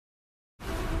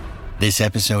This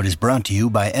episode is brought to you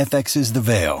by FX's The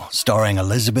Veil, starring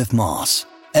Elizabeth Moss.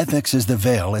 FX's The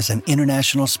Veil is an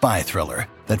international spy thriller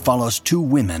that follows two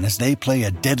women as they play a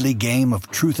deadly game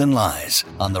of truth and lies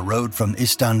on the road from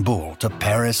Istanbul to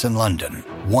Paris and London.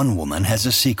 One woman has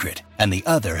a secret, and the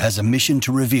other has a mission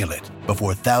to reveal it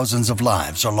before thousands of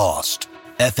lives are lost.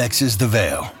 FX's The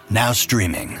Veil, now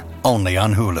streaming, only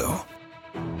on Hulu.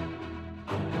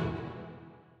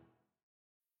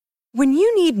 When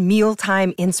you need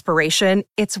mealtime inspiration,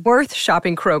 it's worth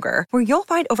shopping Kroger, where you'll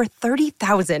find over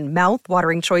 30,000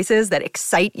 mouth-watering choices that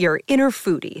excite your inner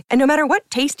foodie. And no matter what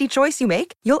tasty choice you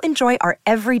make, you'll enjoy our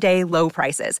everyday low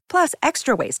prices, plus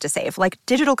extra ways to save, like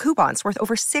digital coupons worth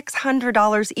over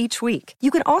 $600 each week. You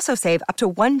can also save up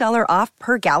to $1 off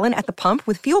per gallon at the pump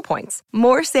with fuel points.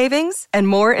 More savings and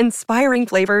more inspiring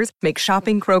flavors make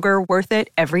shopping Kroger worth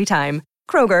it every time.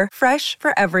 Kroger, fresh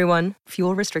for everyone.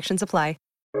 Fuel restrictions apply.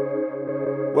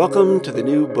 Welcome to the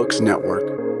New Books Network.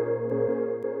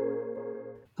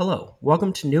 Hello,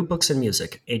 welcome to New Books and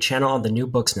Music, a channel on the New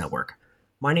Books Network.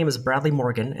 My name is Bradley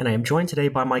Morgan, and I am joined today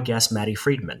by my guest, Maddie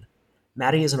Friedman.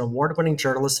 Maddie is an award-winning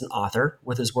journalist and author,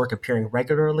 with his work appearing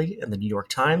regularly in the New York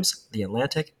Times, The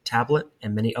Atlantic, Tablet,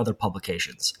 and many other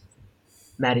publications.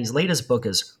 Maddie's latest book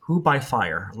is Who by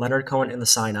Fire? Leonard Cohen in the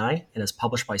Sinai, and is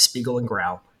published by Spiegel and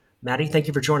Grau. Maddie, thank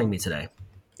you for joining me today.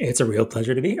 It's a real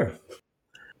pleasure to be here.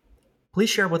 Please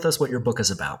share with us what your book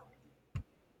is about.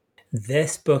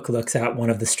 This book looks at one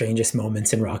of the strangest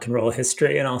moments in rock and roll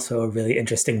history, and also a really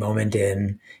interesting moment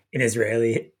in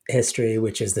Israeli history,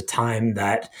 which is the time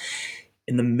that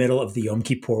in the middle of the Yom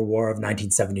Kippur War of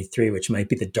 1973, which might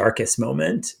be the darkest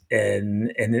moment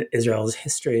in Israel's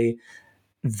history,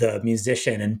 the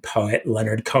musician and poet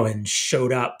Leonard Cohen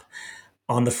showed up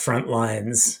on the front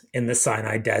lines in the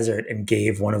Sinai Desert and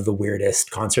gave one of the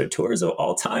weirdest concert tours of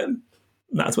all time.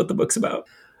 That's what the book's about.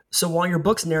 So while your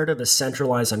book's narrative is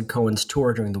centralized on Cohen's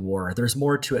tour during the war, there's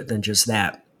more to it than just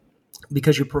that,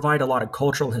 because you provide a lot of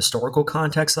cultural and historical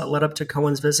context that led up to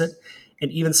Cohen's visit,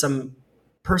 and even some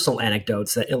personal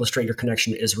anecdotes that illustrate your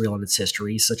connection to Israel and its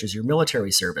history, such as your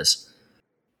military service.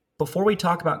 Before we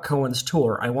talk about Cohen's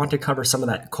tour, I want to cover some of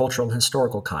that cultural and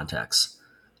historical context.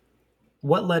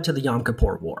 What led to the Yom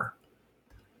Kippur War?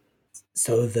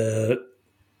 So the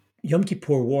Yom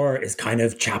Kippur War is kind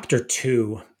of chapter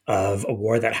 2 of a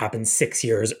war that happened 6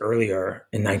 years earlier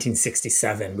in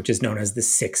 1967, which is known as the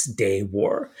Six-Day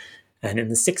War. And in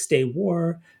the Six-Day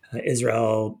War,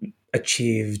 Israel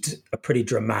achieved a pretty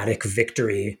dramatic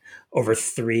victory over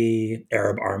 3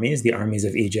 Arab armies, the armies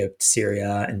of Egypt,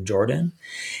 Syria, and Jordan.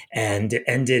 And it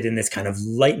ended in this kind of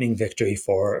lightning victory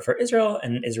for Israel,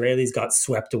 and Israelis got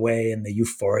swept away in the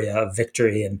euphoria of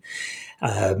victory and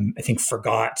I think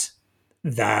forgot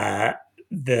that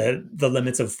the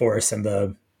limits of force and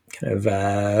the kind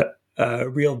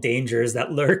of real dangers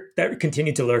that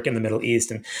continue to lurk in the Middle East,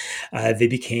 and they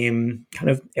became kind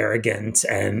of arrogant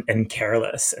and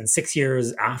careless. And 6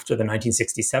 years after the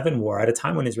 1967 war, at a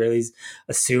time when most Israelis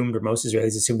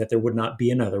assumed that there would not be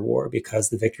another war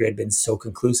because the victory had been so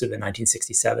conclusive in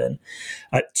 1967,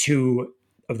 two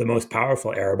of the most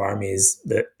powerful Arab armies,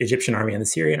 the Egyptian army and the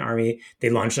Syrian army, they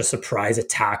launched a surprise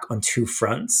attack on 2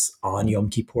 fronts on Yom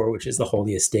Kippur, which is the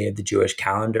holiest day of the Jewish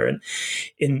calendar. And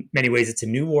in many ways, it's a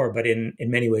new war, but in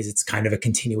many ways, it's kind of a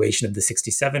continuation of the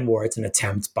 67 war. It's an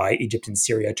attempt by Egypt and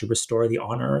Syria to restore the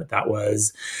honor that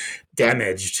was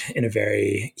damaged in a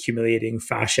very humiliating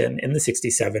fashion in the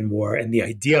 67 war. And the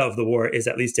idea of the war is,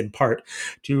 at least in part,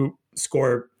 to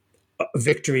score a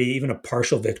victory, even a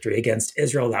partial victory against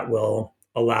Israel that will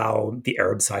allow the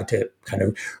Arab side to kind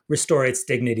of restore its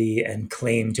dignity and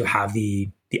claim to have the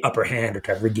upper hand, or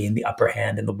to have regained the upper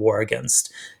hand in the war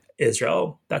against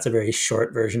Israel. That's a very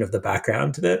short version of the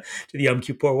background to the Yom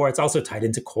Kippur War. It's also tied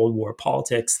into Cold War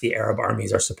politics. The Arab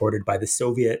armies are supported by the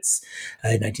Soviets.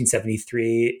 In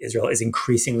 1973, Israel is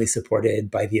increasingly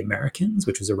supported by the Americans,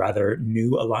 which was a rather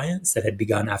new alliance that had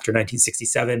begun after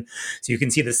 1967. So you can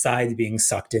see the sides being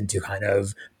sucked into kind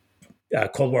of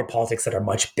Cold War politics that are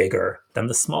much bigger than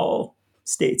the small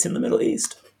states in the Middle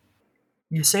East.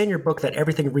 You say in your book that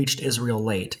everything reached Israel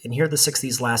late, and here the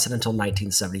 60s lasted until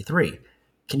 1973.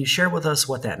 Can you share with us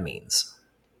what that means?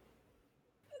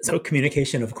 So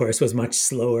communication, of course, was much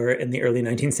slower in the early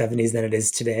 1970s than it is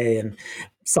today. And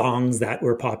songs that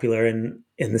were popular in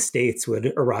the States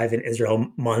would arrive in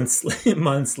Israel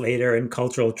months later, and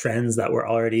cultural trends that were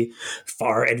already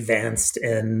far advanced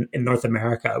in North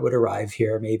America would arrive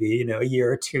here maybe, a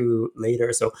year or two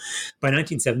later. So by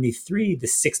 1973, the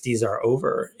 60s are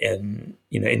over in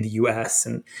the US.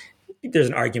 And there's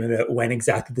an argument about when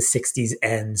exactly the 60s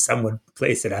end. Some would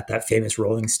place it at that famous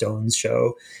Rolling Stones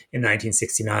show in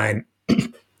 1969.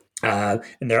 And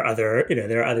there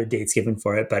are other dates given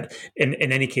for it, but in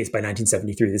any case, by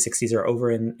 1973, the 60s are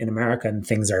over in America, and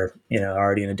things are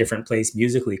already in a different place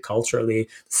musically, culturally.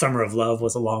 Summer of Love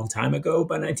was a long time ago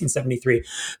by 1973,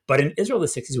 but in Israel, the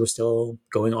 60s were still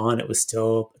going on. It was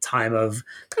still a time of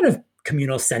kind of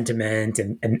communal sentiment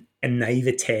and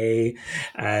naivete.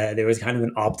 There was kind of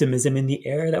an optimism in the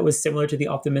air that was similar to the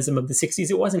optimism of the 60s.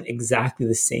 It wasn't exactly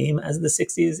the same as the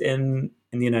 60s in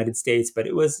the United States, but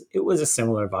it was a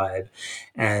similar vibe.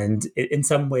 And in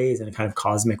some ways, in a kind of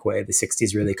cosmic way, the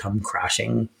 60s really come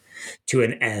crashing to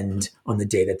an end on the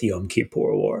day that the Yom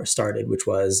Kippur War started, which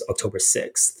was October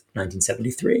 6th,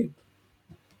 1973.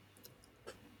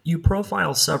 You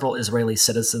profile several Israeli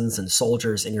citizens and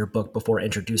soldiers in your book before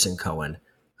introducing Cohen.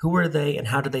 Who were they, and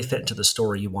how did they fit into the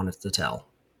story you wanted to tell?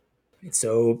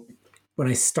 So when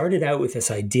I started out with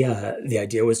this idea, the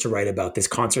idea was to write about this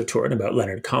concert tour and about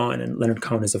Leonard Cohen. And Leonard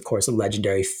Cohen is, of course, a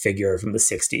legendary figure from the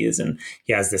 60s. And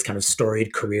he has this kind of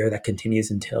storied career that continues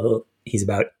until he's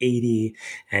about 80.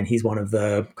 And he's one of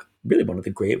the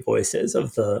great voices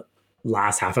of the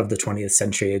last half of the 20th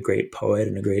century, a great poet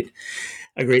and a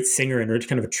great singer, and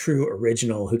kind of a true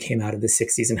original who came out of the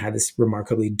 60s and had this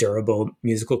remarkably durable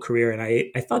musical career. And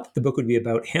I thought that the book would be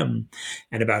about him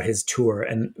and about his tour.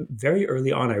 And very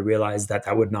early on, I realized that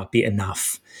would not be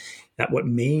enough. That what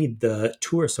made the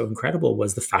tour so incredible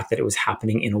was the fact that it was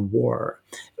happening in a war.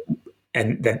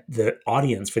 And that the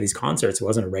audience for these concerts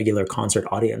wasn't a regular concert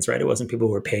audience, right? It wasn't people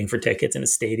who were paying for tickets in a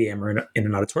stadium or in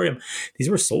an auditorium. These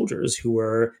were soldiers who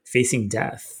were facing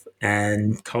death.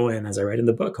 And Cohen, as I write in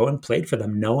the book, Cohen played for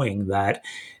them knowing that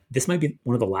this might be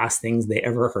one of the last things they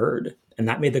ever heard. And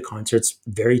that made the concerts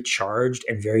very charged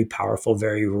and very powerful,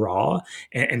 very raw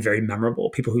and very memorable.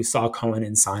 People who saw Cohen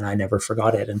in Sinai never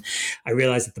forgot it. And I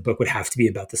realized that the book would have to be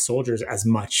about the soldiers as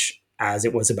much as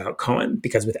it was about Cohen,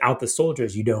 because without the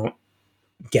soldiers, you don't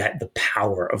get the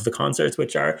power of the concerts,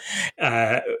 which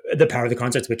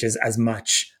is as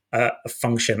much a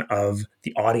function of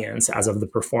the audience as of the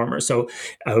performer. So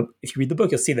if you read the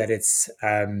book, you'll see that it's,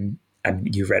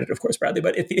 you've read it, of course, Bradley,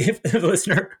 but if the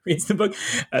listener reads the book,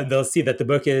 they'll see that the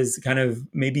book is kind of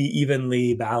maybe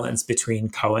evenly balanced between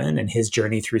Cohen and his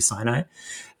journey through Sinai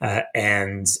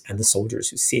and the soldiers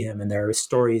who see him. And there are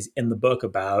stories in the book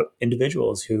about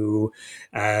individuals who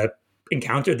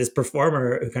encountered this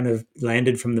performer who kind of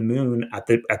landed from the moon at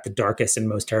the darkest and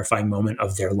most terrifying moment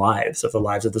of their lives, of the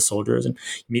lives of the soldiers. And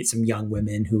you meet some young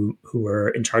women who were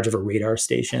in charge of a radar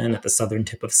station at the southern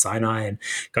tip of Sinai and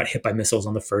got hit by missiles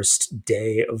on the first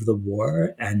day of the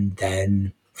war, and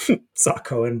then saw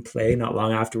Cohen play not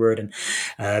long afterward.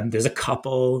 And there's a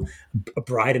couple, a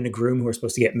bride and a groom, who are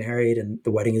supposed to get married, and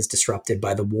the wedding is disrupted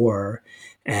by the war.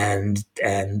 And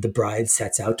the bride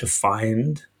sets out to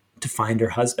find her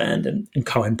husband, and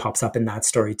Cohen pops up in that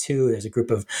story too. There's a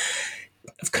group of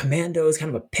commandos, kind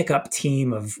of a pickup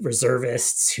team of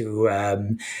reservists who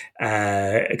kind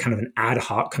of an ad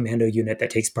hoc commando unit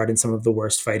that takes part in some of the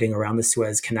worst fighting around the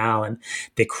Suez Canal. And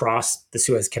they cross the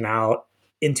Suez Canal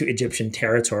into Egyptian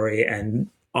territory, and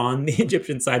on the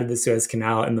Egyptian side of the Suez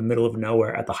Canal, in the middle of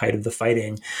nowhere at the height of the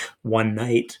fighting, one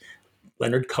night,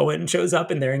 Leonard Cohen shows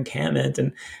up in their encampment,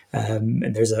 and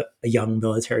there's a young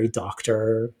military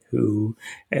doctor who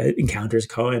encounters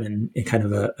Cohen in kind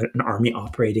of an army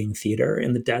operating theater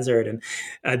in the desert. And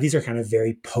these are kind of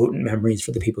very potent memories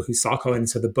for the people who saw Cohen.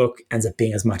 So the book ends up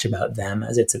being as much about them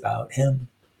as it's about him.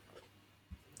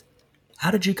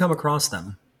 How did you come across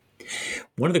them?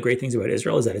 One of the great things about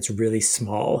Israel is that it's really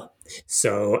small.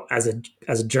 So as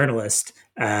a journalist,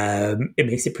 it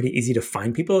makes it pretty easy to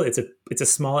find people. It's a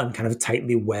small and kind of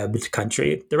tightly webbed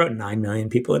country. There are about 9 million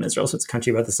people in Israel, so it's a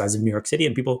country about the size of New York City,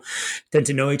 and people tend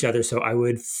to know each other. So I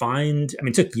would find,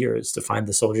 it took years to find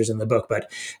the soldiers in the book, but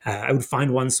I would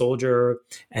find one soldier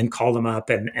and call them up,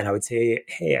 and I would say,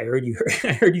 "Hey, I heard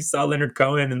you saw Leonard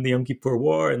Cohen in the Yom Kippur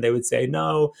War," and they would say,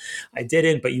 "No, I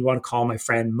didn't, but you want to call my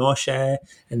friend Moshe,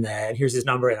 and then here's his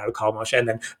number," and I would call Moshe, and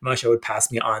then Moshe would pass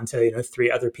me on to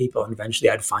 3 other people, and eventually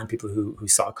I'd find people who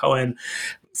saw Cohen.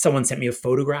 Someone sent me a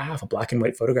photograph, a black and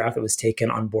white photograph that was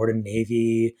taken on board a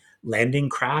Navy landing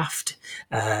craft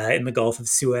in the Gulf of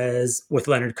Suez with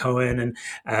Leonard Cohen. And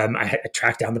I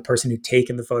tracked down the person who'd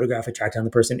taken the photograph. I tracked down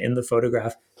the person in the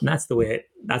photograph, and that's the way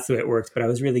it works. But I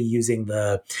was really using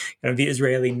the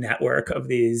Israeli network of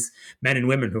these men and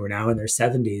women who were now in their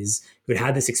 70s, who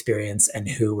had this experience and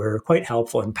who were quite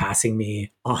helpful in passing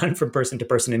me on from person to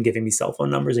person and giving me cell phone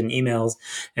numbers and emails.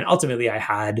 And ultimately, I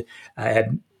had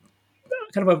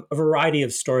kind of a variety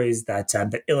of stories that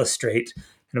illustrate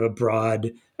kind of a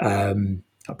broad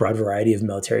variety of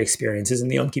military experiences in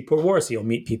the Yom Kippur War. So you'll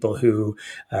meet people who,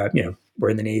 were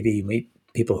in the Navy, you meet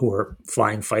people who are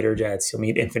flying fighter jets. You'll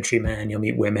meet infantrymen. You'll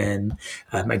meet women,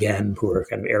 again, who are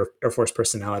kind of Air Force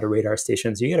personnel at a radar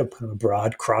station. So you get a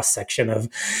broad cross section of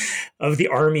the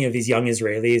army of these young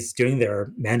Israelis doing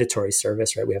their mandatory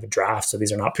service. Right, we have a draft, so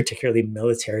these are not particularly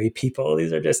military people.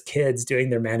 These are just kids doing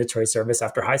their mandatory service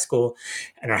after high school,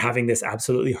 and are having this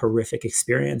absolutely horrific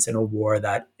experience in a war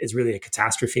that is really a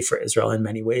catastrophe for Israel in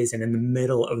many ways. And in the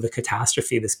middle of the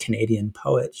catastrophe, this Canadian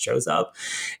poet shows up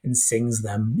and sings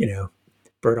them,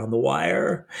 Bird on the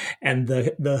Wire, and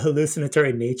the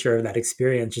hallucinatory nature of that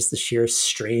experience, just the sheer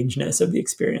strangeness of the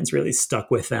experience really stuck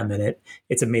with them. And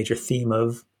it's a major theme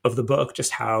of the book,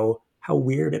 just how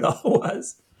weird it all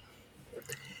was.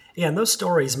 Yeah, and those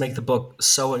stories make the book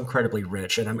so incredibly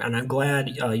rich, and I'm glad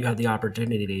you had the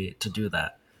opportunity to do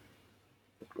that.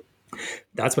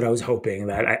 That's what I was hoping.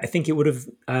 That I think it would have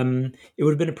been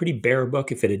a pretty bare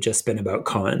book if it had just been about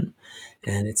Cohen.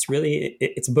 And it's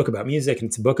a book about music, and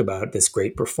it's a book about this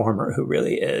great performer who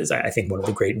really is, I think, one of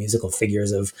the great musical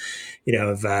figures of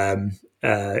the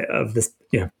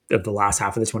last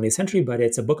half of the 20th century. But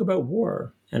it's a book about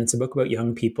war, and it's a book about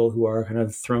young people who are kind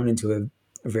of thrown into a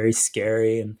very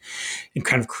scary and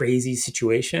kind of crazy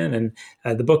situation.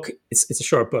 And the book, it's a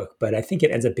short book, but I think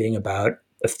it ends up being about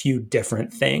a few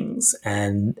different things.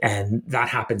 And that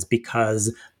happens because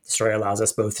the story allows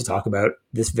us both to talk about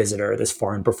this visitor, this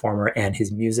foreign performer, and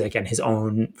his music and his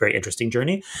own very interesting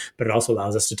journey. But it also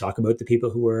allows us to talk about the people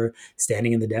who were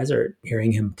standing in the desert,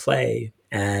 hearing him play.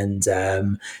 And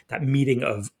that meeting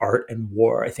of art and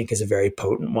war, I think, is a very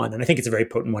potent one. And I think it's a very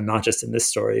potent one, not just in this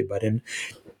story, but in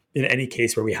any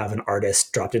case where we have an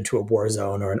artist dropped into a war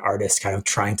zone, or an artist kind of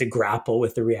trying to grapple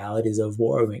with the realities of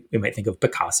war. We might think of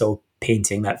Picasso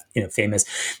painting that famous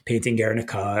painting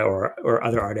Guernica, or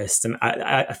other artists. And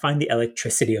I find the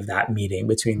electricity of that meeting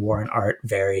between war and art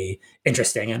very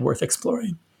interesting and worth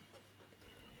exploring.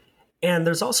 And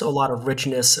there's also a lot of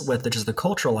richness with just the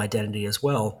cultural identity as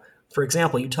well. For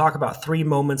example, you talk about 3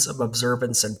 moments of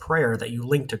observance and prayer that you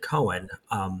link to Cohen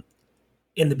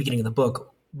in the beginning of the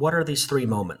book. What are these 3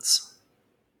 moments?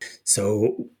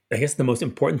 So I guess the most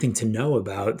important thing to know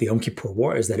about the Yom Kippur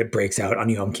War is that it breaks out on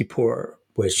Yom Kippur,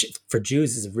 which for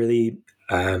Jews is a really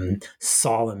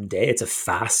solemn day. It's a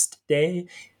fast day.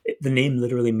 The name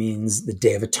literally means the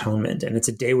Day of Atonement, and it's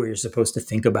a day where you're supposed to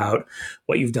think about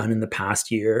what you've done in the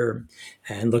past year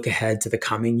and look ahead to the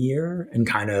coming year and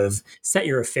kind of set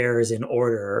your affairs in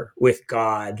order with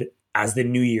God as the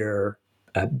new year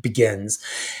begins.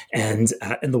 And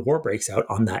the war breaks out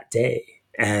on that day.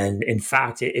 And in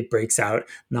fact, it breaks out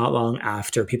not long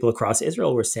after people across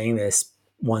Israel were saying this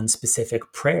one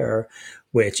specific prayer,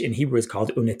 which in Hebrew is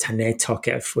called Unetane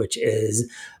Tokef, which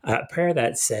is a prayer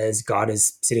that says God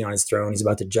is sitting on his throne. He's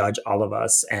about to judge all of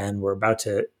us. And we're about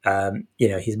to,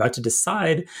 he's about to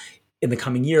decide in the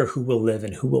coming year who will live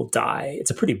and who will die.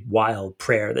 It's a pretty wild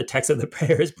prayer. The text of the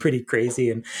prayer is pretty crazy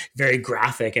and very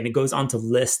graphic, and it goes on to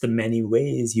list the many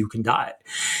ways you can die.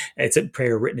 It's a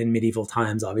prayer written in medieval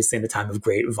times, obviously in a time of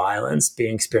great violence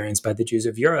being experienced by the Jews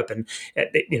of Europe. And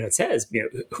it says,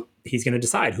 he's going to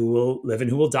decide who will live and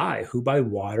who will die, who by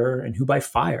water and who by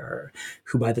fire,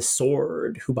 who by the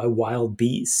sword, who by wild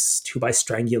beast, who by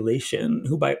strangulation,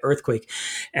 who by earthquake.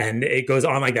 And it goes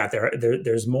on like that.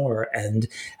 There's more. And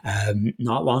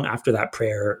not long after that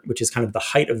prayer, which is kind of the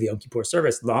height of the Yom Kippur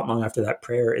service, not long after that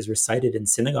prayer is recited in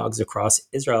synagogues across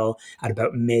Israel at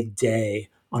about midday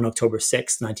on October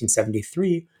 6th,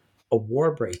 1973, a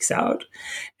war breaks out,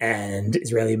 and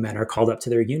Israeli men are called up to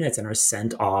their units and are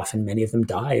sent off, and many of them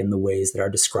die in the ways that are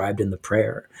described in the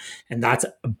prayer. And that's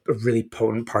a really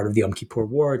potent part of the Yom Kippur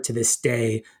War. To this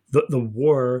day, the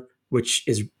war, which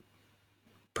is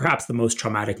perhaps the most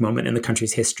traumatic moment in the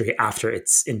country's history after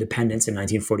its independence in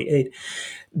 1948.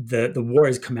 The war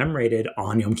is commemorated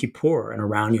on Yom Kippur and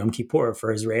around Yom Kippur.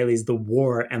 For Israelis, the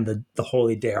war and the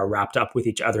holy day are wrapped up with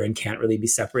each other and can't really be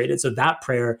separated. So that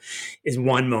prayer is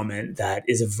one moment that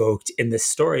is evoked in this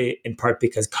story, in part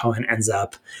because Cohen ends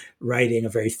up writing a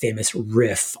very famous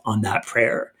riff on that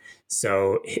prayer.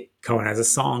 So Cohen has a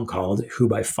song called "Who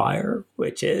by Fire,"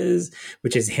 which is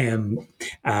him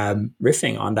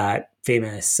riffing on that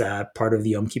famous part of the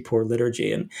Yom Kippur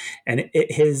liturgy, and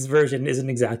his version isn't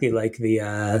exactly like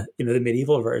the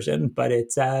medieval version, but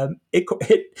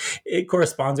it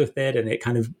corresponds with it, and it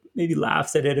kind of maybe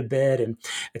laughs at it a bit, and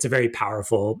it's a very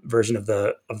powerful version of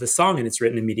the song, and it's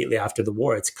written immediately after the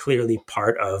war. It's clearly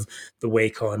part of the way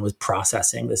Cohen was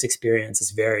processing this experience.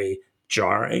 It's very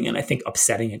jarring and I think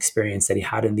upsetting experience that he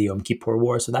had in the Yom Kippur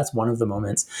War. So that's one of the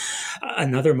moments.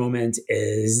 Another moment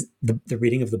is the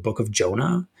reading of the book of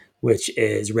Jonah, which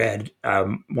is read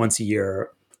once a year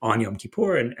on Yom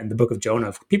Kippur. And the book of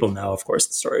Jonah, people know, of course,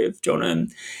 the story of Jonah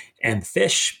and the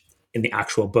fish. In the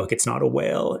actual book, it's not a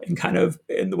whale. And kind of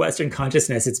in the Western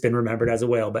consciousness, it's been remembered as a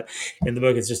whale. But in the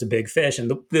book, it's just a big fish.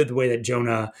 And the way that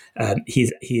Jonah,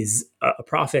 he's a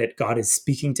prophet, God is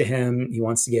speaking to him. He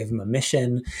wants to give him a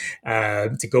mission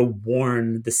to go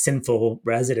warn the sinful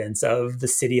residents of the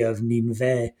city of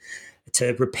Nineveh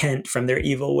to repent from their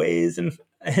evil ways and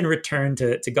return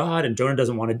to God. And Jonah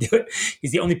doesn't want to do it.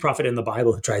 He's the only prophet in the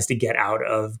Bible who tries to get out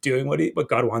of doing what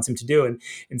God wants him to do. And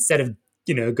instead of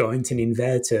going to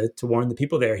Nineveh to warn the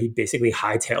people there, he basically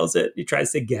hightails it. He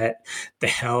tries to get the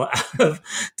hell out of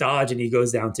Dodge, and he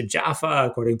goes down to Jaffa,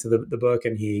 according to the book,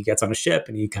 and he gets on a ship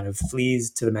and he kind of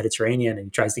flees to the Mediterranean and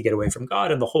he tries to get away from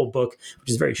God. And the whole book, which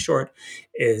is very short,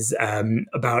 is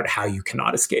about how you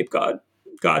cannot escape God.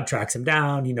 God tracks him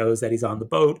down. He knows that he's on the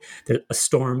boat. A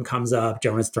storm comes up.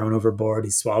 Jonah's thrown overboard.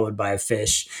 He's swallowed by a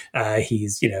fish.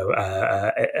 He's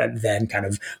then kind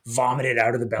of vomited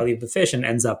out of the belly of the fish and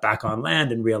ends up back on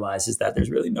land and realizes that there's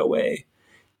really no way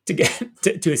to get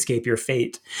to escape your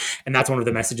fate. And that's one of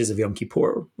the messages of Yom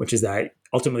Kippur, which is that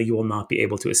ultimately you will not be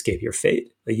able to escape your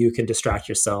fate. That you can distract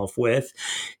yourself with,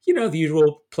 the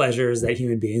usual pleasures that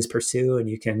human beings pursue, and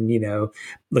you can,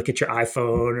 look at your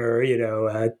iPhone or,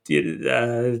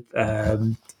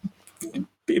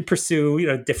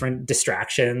 pursue, different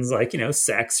distractions like,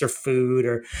 sex or food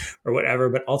or whatever.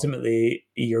 But ultimately,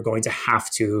 you're going to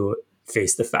have to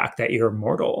face the fact that you're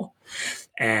mortal.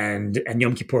 And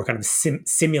Yom Kippur kind of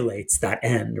simulates that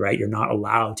end, right? You're not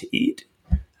allowed to eat.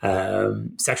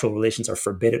 Sexual relations are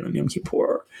forbidden on Yom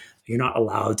Kippur. You're not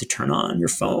allowed to turn on your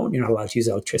phone. You're not allowed to use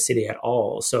electricity at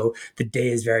all. So the day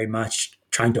is very much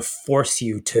trying to force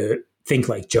you to think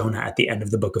like Jonah at the end of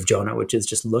the book of Jonah, which is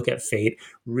just look at fate,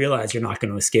 realize you're not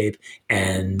going to escape,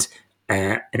 and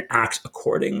act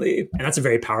accordingly. And that's a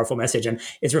very powerful message. And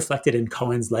it's reflected in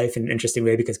Cohen's life in an interesting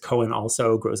way, because Cohen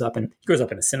also grows up in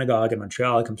a synagogue in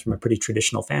Montreal. He comes from a pretty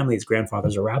traditional family. His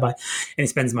grandfather's a rabbi, and he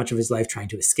spends much of his life trying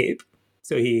to escape.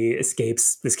 So he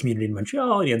escapes this community in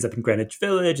Montreal, and he ends up in Greenwich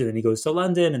Village, and then he goes to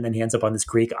London, and then he ends up on this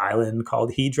Greek island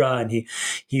called Hydra, and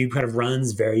he kind of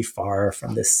runs very far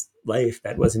from this life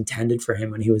that was intended for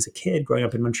him when he was a kid growing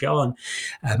up in Montreal.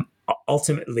 And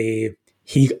ultimately,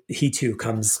 he too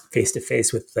comes face to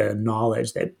face with the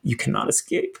knowledge that you cannot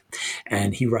escape.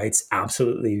 And he writes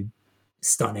absolutely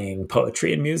stunning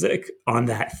poetry and music on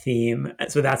that theme.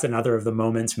 So that's another of the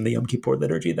moments from the Yom Kippur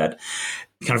liturgy that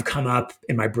kind of come up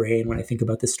in my brain when I think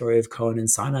about the story of Cohen and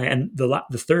Sinai. And the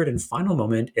third and final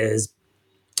moment is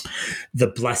the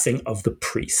blessing of the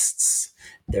priests.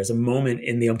 There's a moment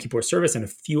in the Yom Kippur service and a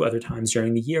few other times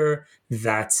during the year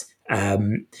that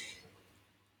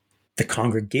the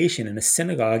congregation in a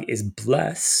synagogue is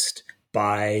blessed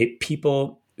by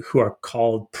people who are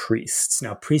called priests.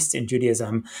 Now, priests in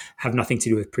Judaism have nothing to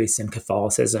do with priests in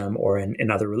Catholicism or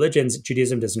in other religions.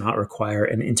 Judaism does not require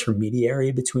an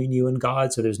intermediary between you and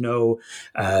God. So there's no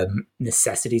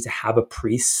necessity to have a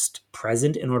priest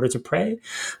present in order to pray.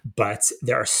 But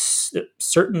there are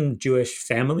certain Jewish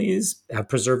families have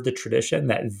preserved the tradition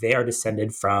that they are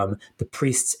descended from the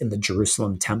priests in the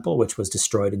Jerusalem temple, which was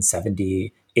destroyed in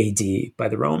 70 AD by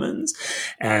the Romans.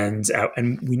 And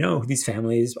we know who these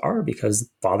families are because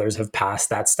fathers have passed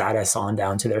that status on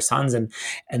down to their sons. And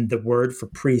the word for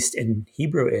priest in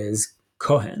Hebrew is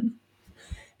Kohen.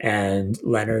 And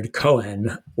Leonard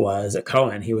Cohen was a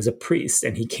Cohen. He was a priest,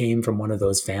 and he came from one of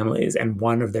those families. And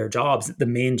one of their jobs, the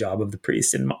main job of the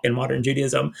priest in modern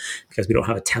Judaism, because we don't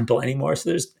have a temple anymore,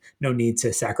 so there's no need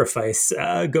to sacrifice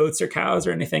goats or cows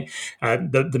or anything.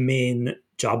 The main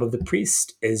job of the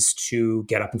priest is to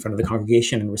get up in front of the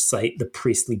congregation and recite the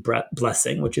priestly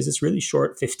blessing, which is this really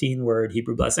short 15-word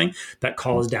Hebrew blessing that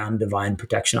calls down divine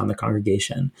protection on the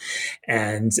congregation.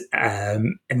 And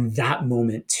that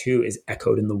moment too is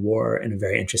echoed in the war in a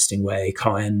very interesting way.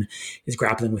 Cohen is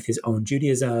grappling with his own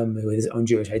Judaism, with his own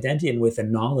Jewish identity, and with the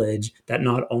knowledge that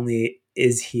not only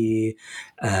is he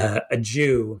a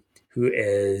Jew who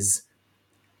is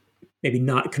maybe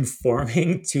not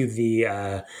conforming to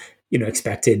the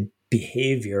expected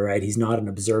behavior, right? He's not an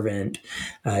observant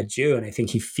Jew. And I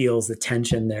think he feels the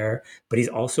tension there, but he's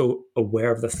also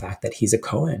aware of the fact that he's a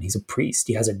Cohen, he's a priest,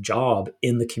 he has a job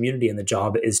in the community, and the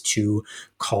job is to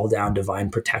call down divine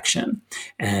protection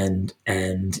and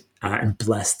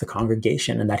bless the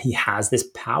congregation, and that he has this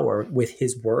power with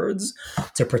his words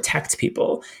to protect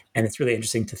people. And it's really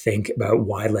interesting to think about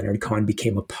why Leonard Cohen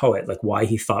became a poet, like why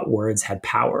he thought words had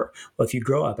power. Well, if you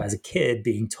grow up as a kid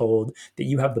being told that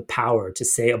you have the power to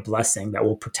say a blessing that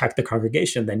will protect the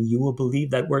congregation, then you will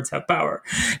believe that words have power.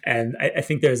 And I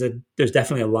think there's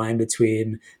definitely a line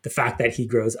between the fact that he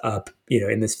grows up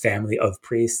in this family of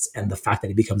priests, and the fact that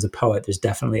he becomes a poet, there's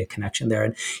definitely a connection there.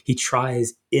 And he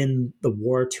tries in the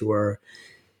war tour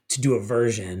to do a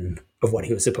version of what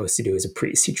he was supposed to do as a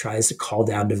priest. He tries to call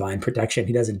down divine protection.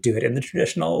 He doesn't do it in the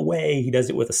traditional way. He does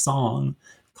it with a song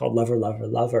called Lover, Lover,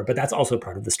 Lover, but that's also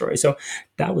part of the story. So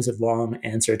that was a long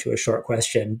answer to a short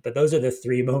question, but those are the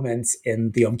three moments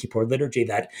in the Yom Kippur liturgy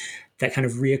that kind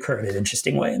of reoccur in an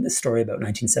interesting way in this story about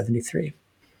 1973.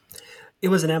 It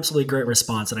was an absolutely great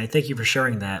response, and I thank you for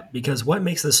sharing that, because what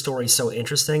makes this story so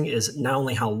interesting is not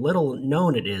only how little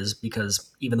known it is,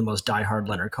 because even the most diehard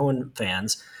Leonard Cohen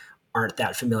fans aren't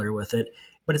that familiar with it,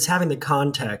 but it's having the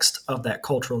context of that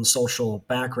cultural and social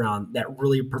background that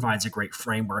really provides a great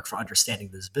framework for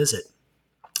understanding this visit.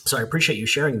 So I appreciate you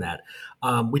sharing that.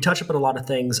 We touch up on a lot of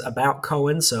things about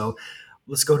Cohen, so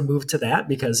let's go to move to that,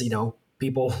 because,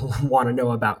 people want to know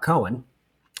about Cohen.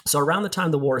 So around the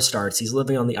time the war starts, he's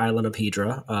living on the island of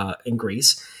Hydra in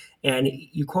Greece, and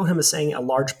you quote him as saying a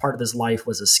large part of his life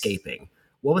was escaping.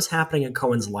 What was happening in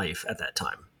Cohen's life at that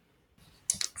time?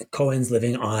 Cohen's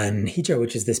living on Hydra,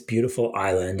 which is this beautiful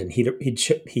island, and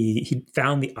he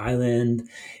found the island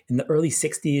in the early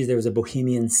 60s. There was a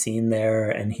bohemian scene there,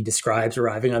 and he describes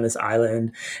arriving on this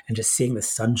island and just seeing the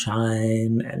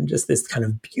sunshine and just this kind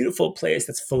of beautiful place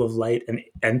that's full of light.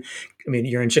 And I mean,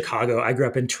 you're in Chicago. I grew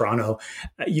up in Toronto.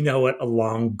 You know what a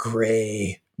long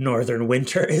gray northern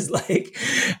winter is like.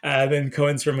 Then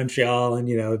Cohen's from Montreal, and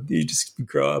you just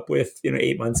grow up with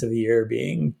 8 months of the year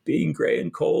being gray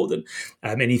and cold,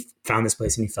 and he found this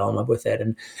place and he fell in love with it.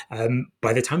 And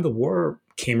by the time the war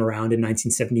came around in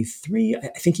 1973,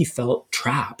 I think he felt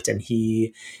trapped, and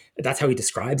that's how he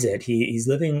describes it. He's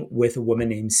living with a woman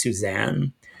named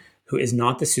Suzanne, who is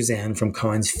not the Suzanne from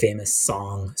Cohen's famous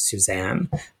song Suzanne.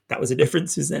 That was a different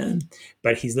Suzanne,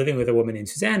 but he's living with a woman named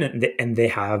Suzanne, and they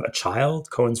have a child,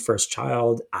 Cohen's first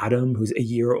child, Adam, who's a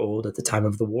year old at the time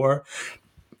of the war.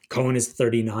 Cohen is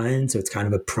 39, so it's kind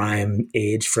of a prime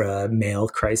age for a male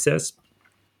crisis.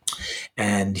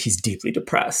 And he's deeply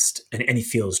depressed, and he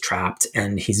feels trapped,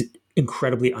 and he's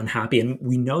incredibly unhappy. And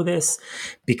we know this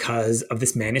because of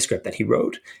this manuscript that he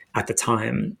wrote at the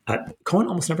time. Cohen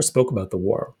almost never spoke about the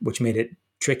war, which made it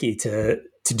tricky to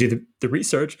do the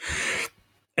research.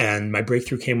 And my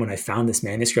breakthrough came when I found this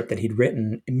manuscript that he'd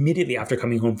written immediately after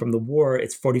coming home from the war.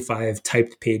 It's 45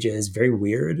 typed pages, very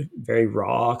weird, very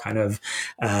raw, kind of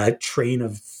train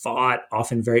of thought,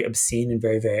 often very obscene and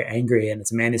very, very angry. And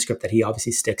it's a manuscript that he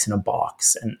obviously sticks in a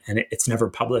box, and it's never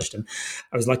published. And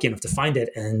I was lucky enough to find it.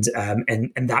 And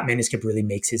that manuscript really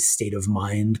makes his state of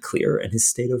mind clear. And his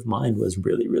state of mind was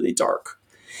really, really dark.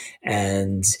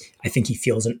 And I think he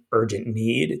feels an urgent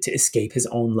need to escape his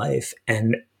own life.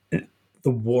 And the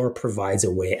war provides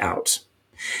a way out.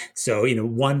 So,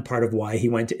 one part of why he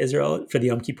went to Israel for the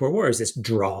Yom Kippur War is this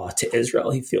draw to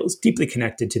Israel. He feels deeply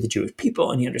connected to the Jewish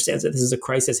people, and he understands that this is a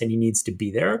crisis and he needs to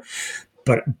be there.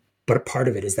 But a part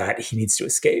of it is that he needs to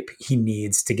escape. He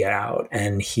needs to get out,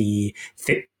 and he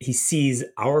sees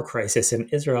our crisis in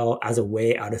Israel as a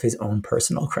way out of his own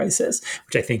personal crisis,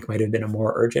 which I think might have been a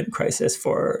more urgent crisis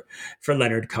for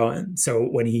Leonard Cohen. So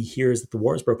when he hears that the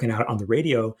war is broken out on the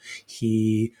radio,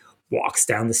 he walks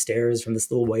down the stairs from this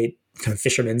little white kind of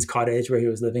fisherman's cottage where he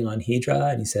was living on Hydra,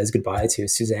 and he says goodbye to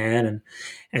Suzanne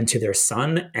and to their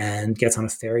son, and gets on a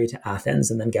ferry to Athens,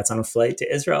 and then gets on a flight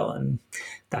to Israel. And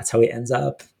that's how he ends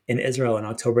up in Israel in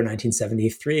October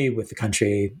 1973, with the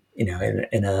country, in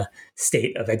a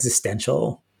state of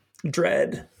existential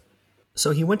dread.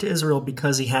 So he went to Israel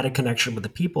because he had a connection with the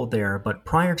people there, but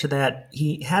prior to that,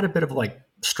 he had a bit of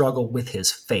struggle with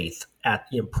his faith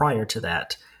prior to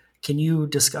that. Can you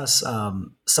discuss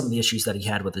some of the issues that he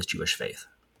had with his Jewish faith?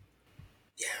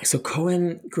 Yeah, so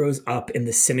Cohen grows up in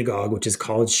the synagogue, which is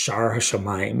called Shar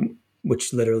HaShamayim,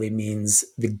 which literally means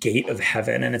the gate of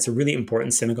heaven. And it's a really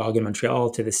important synagogue in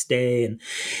Montreal to this day. And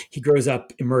he grows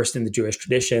up immersed in the Jewish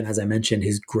tradition. As I mentioned,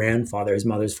 his grandfather, his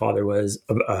mother's father, was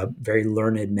a very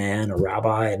learned man, a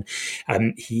rabbi.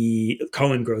 And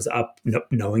Cohen grows up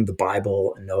knowing the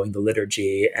Bible and knowing the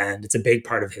liturgy. And it's a big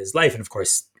part of his life. And of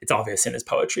course, it's obvious in his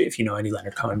poetry. If you know any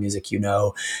Leonard Cohen music,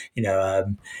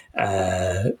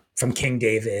 from King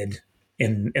David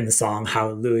in the song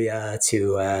Hallelujah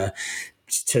to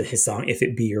his song If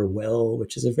It Be Your Will,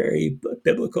 which is a very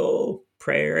biblical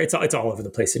prayer. It's all over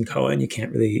the place in Cohen. You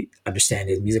can't really understand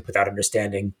his music without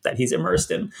understanding that he's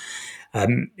immersed in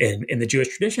in the Jewish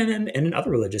tradition and in other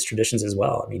religious traditions as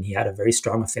well. I mean, he had a very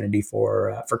strong affinity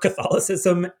for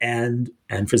Catholicism and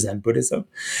for Zen Buddhism.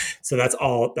 So that's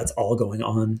all going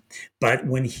on. But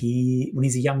when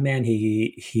he's a young man,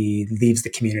 he leaves the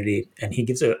community, and he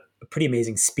gives a pretty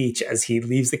amazing speech as he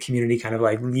leaves the community, kind of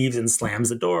like leaves and slams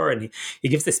the door. And he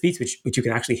gives the speech, which you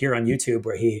can actually hear on YouTube,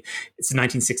 where it's in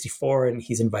 1964, and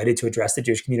he's invited to address the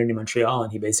Jewish community in Montreal.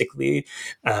 And he basically,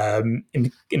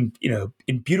 in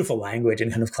beautiful language, in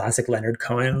kind of classic Leonard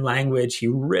Cohen language, he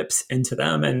rips into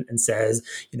them and says,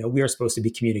 we are supposed to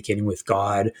be communicating with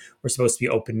God. We're supposed to be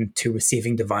open to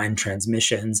receiving divine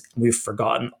transmissions. We've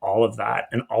forgotten all of that.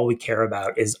 And all we care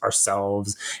about is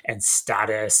ourselves and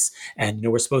status. And,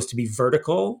 we're supposed to be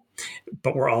vertical,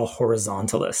 but we're all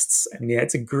horizontalists. I mean,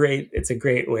 it's a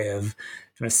great way of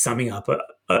kind of summing up a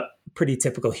pretty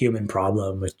typical human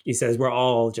problem, which he says we're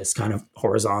all just kind of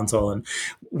horizontal, and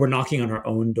we're knocking on our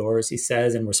own doors, he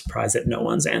says, and we're surprised that no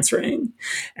one's answering.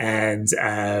 And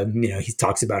he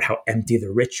talks about how empty the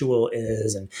ritual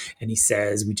is, and he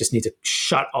says we just need to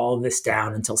shut all of this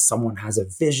down until someone has a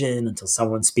vision, until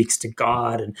someone speaks to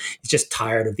God, and he's just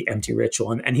tired of the empty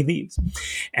ritual, and he leaves.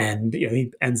 And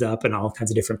he ends up in all kinds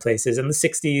of different places in the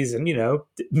 60s,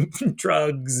 and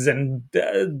drugs and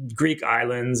Greek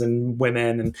islands and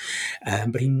women, and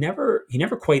but he never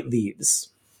quite leaves.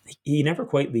 He never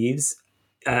quite leaves.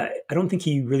 I don't think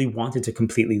he really wanted to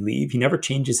completely leave. He never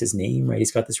changes his name, right?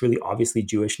 He's got this really obviously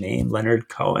Jewish name, Leonard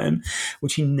Cohen,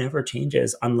 which he never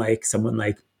changes, unlike someone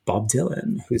like Bob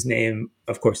Dylan, whose name,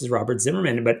 of course, is Robert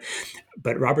Zimmerman.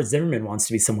 But Robert Zimmerman wants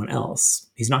to be someone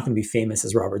else. He's not going to be famous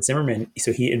as Robert Zimmerman.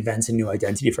 So he invents a new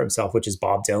identity for himself, which is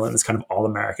Bob Dylan, this kind of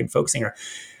all-American folk singer.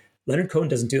 Leonard Cohen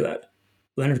doesn't do that.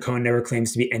 Leonard Cohen never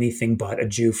claims to be anything but a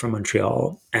Jew from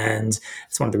Montreal. And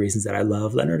it's one of the reasons that I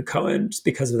love Leonard Cohen, just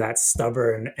because of that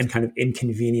stubborn and kind of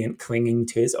inconvenient clinging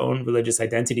to his own religious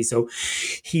identity. So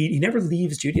he never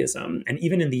leaves Judaism. And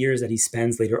even in the years that he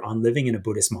spends later on living in a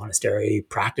Buddhist monastery,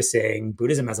 practicing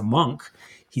Buddhism as a monk,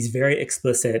 he's very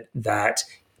explicit that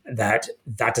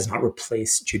does not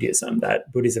replace Judaism,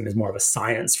 that Buddhism is more of a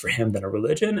science for him than a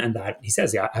religion. And that he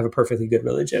says, I have a perfectly good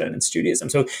religion, and it's Judaism.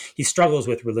 So he struggles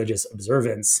with religious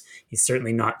observance. He's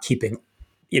certainly not keeping,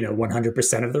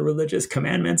 100% of the religious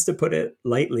commandments, to put it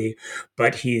lightly,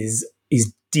 but he's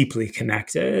deeply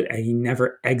connected, and he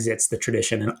never exits the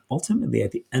tradition. And ultimately,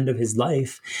 at the end of his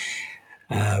life,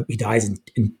 he dies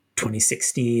in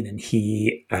 2016, and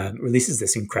he releases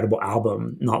this incredible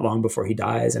album not long before he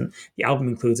dies. And the album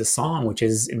includes a song which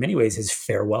is in many ways his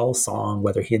farewell song,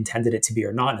 whether he intended it to be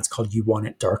or not. And it's called You Want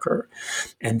It Darker.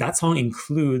 And that song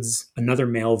includes another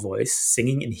male voice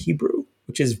singing in Hebrew,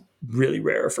 which is really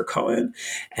rare for Cohen.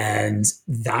 And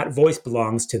that voice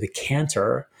belongs to the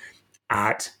cantor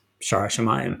at Shara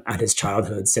Shamayim, at his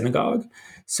childhood synagogue.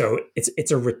 So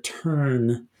it's a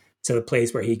return to the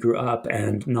place where he grew up.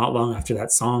 And not long after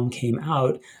that song came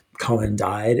out, Cohen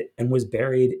died and was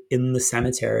buried in the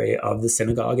cemetery of the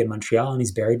synagogue in Montreal, and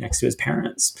he's buried next to his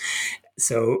parents.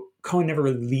 So Cohen never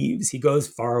really leaves. He goes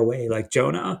far away like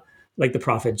Jonah, like the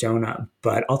prophet Jonah,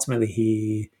 but ultimately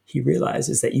he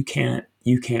realizes that you can't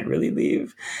really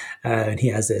leave. And he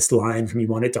has this line from You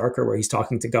Want It Darker where he's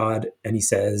talking to God, and he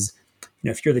says,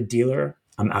 if you're the dealer,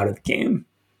 I'm out of the game.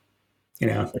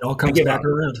 It all comes back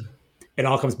around. It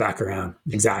all comes back around.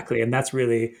 Exactly. And that's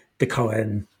really the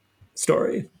Cohen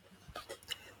story.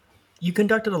 You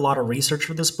conducted a lot of research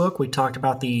for this book. We talked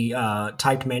about the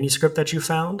typed manuscript that you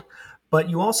found, but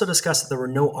you also discussed that there were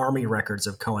no army records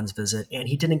of Cohen's visit, and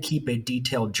he didn't keep a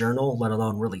detailed journal, let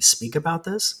alone really speak about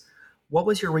this. What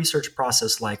was your research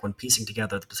process like when piecing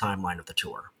together the timeline of the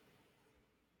tour?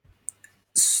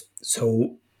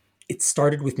 So it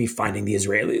started with me finding the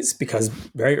Israelis, because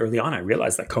very early on I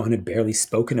realized that Cohen had barely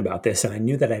spoken about this, and I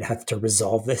knew that I'd have to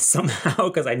resolve this somehow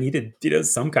because I needed,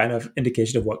 some kind of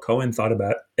indication of what Cohen thought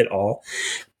about it all.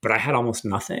 But I had almost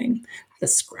nothing. I had a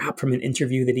scrap from an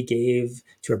interview that he gave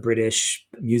to a British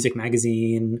music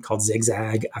magazine called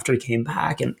Zigzag after he came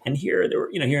back, and here there were,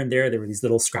 here and there were these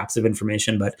little scraps of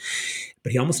information, but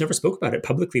he almost never spoke about it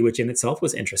publicly, which in itself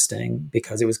was interesting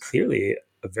because it was clearly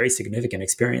a very significant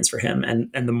experience for him.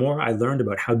 And the more I learned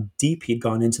about how deep he'd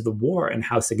gone into the war and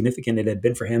how significant it had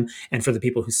been for him and for the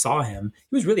people who saw him,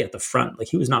 he was really at the front. Like,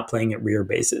 he was not playing at rear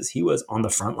bases. He was on the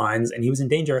front lines and he was in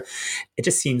danger. It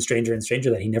just seemed stranger and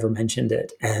stranger that he never mentioned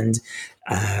it. And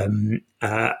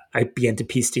I began to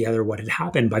piece together what had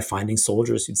happened by finding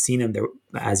soldiers who'd seen him. There,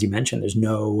 as you mentioned, there's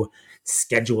no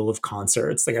schedule of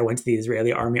concerts. Like I went to the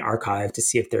Israeli Army Archive to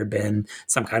see if there had been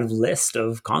some kind of list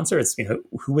of concerts.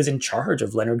 Who was in charge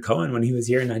of Leonard Cohen when he was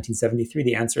here in 1973?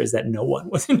 The answer is that no one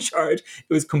was in charge.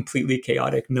 It was completely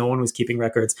chaotic. No one was keeping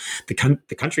records. The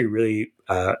country really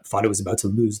thought it was about to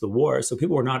lose the war, so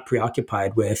people were not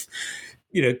preoccupied with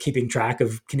keeping track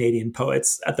of Canadian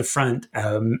poets at the front.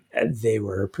 They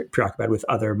were preoccupied with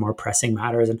other more pressing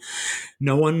matters, and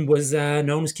no one was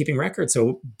keeping records.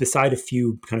 So beside a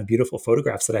few kind of beautiful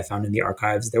photographs that I found in the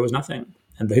archives, there was nothing.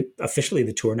 And officially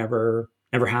the tour never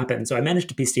happened. So I managed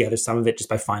to piece together some of it just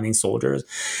by finding soldiers.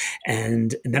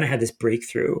 And then I had this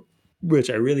breakthrough, which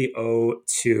I really owe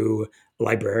to a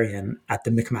librarian at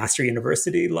the McMaster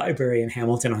University Library in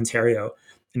Hamilton, Ontario,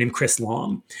 named Chris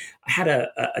Long. I had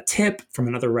a tip from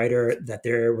another writer that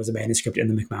there was a manuscript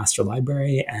in the McMaster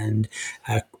Library, and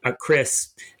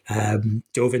Chris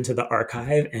dove into the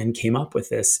archive and came up with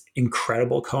this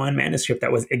incredible Cohen manuscript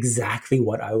that was exactly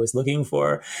what I was looking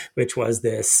for, which was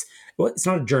this. Well, it's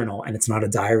not a journal and it's not a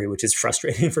diary, which is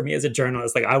frustrating for me as a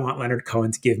journalist. Like, I want Leonard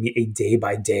Cohen to give me a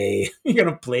day-by-day,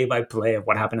 play-by-play of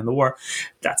what happened in the war.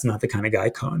 That's not the kind of guy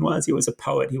Cohen was. He was a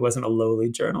poet. He wasn't a lowly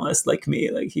journalist like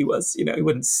me. Like, he was, he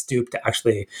wouldn't stoop to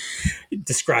actually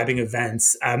describing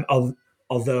events.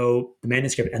 Although the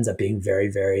manuscript ends up being very,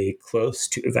 very close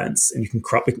to events, and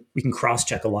we can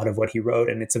cross-check a lot of what he wrote,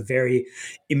 and it's a very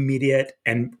immediate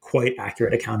and quite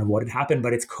accurate account of what had happened,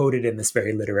 but it's coded in this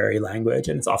very literary language,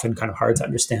 and it's often kind of hard to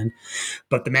understand.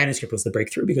 But the manuscript was the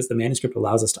breakthrough, because the manuscript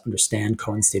allows us to understand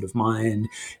Cohen's state of mind,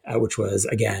 which was,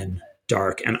 again,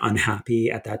 dark and unhappy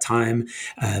at that time.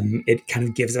 It kind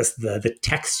of gives us the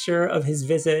texture of his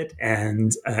visit,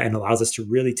 and allows us to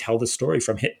really tell the story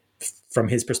from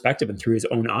his perspective and through his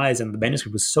own eyes. And the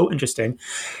manuscript was so interesting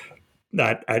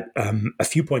that at a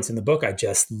few points in the book, I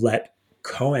just let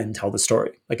Cohen tell the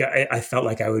story. Like, I felt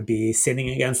like I would be sinning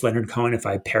against Leonard Cohen if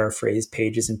I paraphrased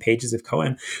pages and pages of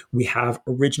Cohen. We have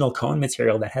original Cohen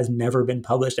material that has never been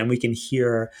published, and we can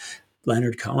hear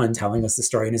Leonard Cohen telling us the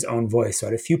story in his own voice. So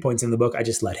at a few points in the book, I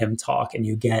just let him talk, and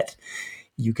you get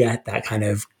that kind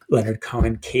of Leonard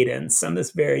Cohen cadence and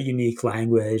this very unique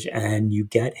language, and you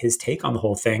get his take on the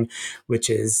whole thing, which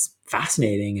is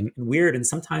fascinating and weird and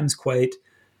sometimes quite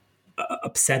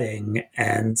upsetting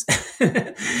and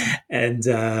and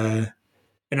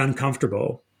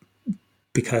uncomfortable,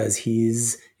 because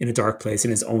he's in a dark place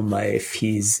in his own life.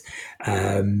 He's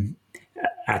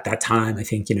at that time, I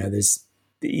think,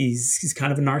 he's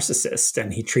kind of a narcissist,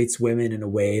 and he treats women in a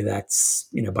way that's,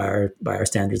 by our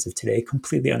standards of today,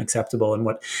 completely unacceptable. And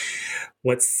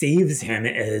what saves him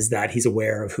is that he's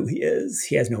aware of who he is.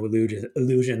 He has no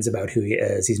illusions about who he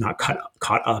is. He's not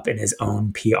caught up in his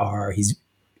own PR.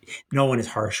 No one is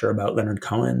harsher about Leonard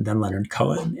Cohen than Leonard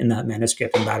Cohen in that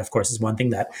manuscript. And that, of course, is one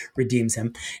thing that redeems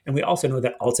him. And we also know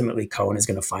that ultimately Cohen is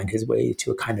going to find his way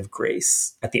to a kind of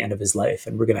grace at the end of his life.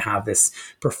 And we're going to have this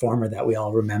performer that we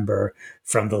all remember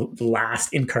from the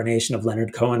last incarnation of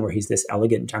Leonard Cohen, where he's this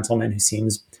elegant gentleman who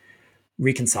seems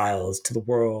reconciled to the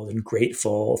world and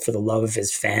grateful for the love of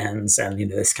his fans. And,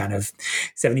 this kind of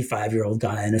 75-year-old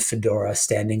guy in a fedora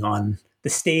standing on the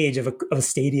stage of a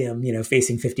stadium,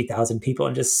 facing 50,000 people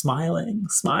and just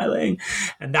smiling.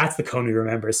 And that's the Cohen we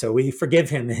remember. So we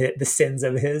forgive him the sins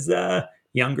of his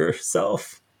younger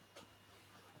self.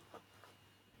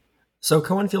 So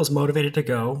Cohen feels motivated to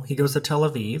go. He goes to Tel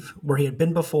Aviv, where he had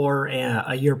been before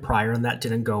a year prior, and that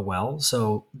didn't go well.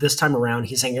 So this time around,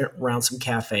 he's hanging around some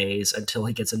cafes until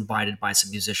he gets invited by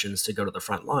some musicians to go to the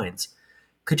front lines.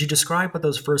 Could you describe what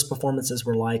those first performances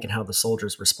were like and how the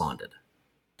soldiers responded?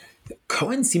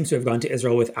 Cohen seems to have gone to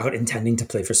Israel without intending to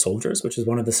play for soldiers, which is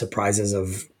one of the surprises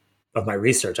of my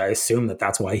research. I assume that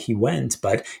that's why he went,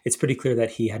 but it's pretty clear that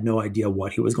he had no idea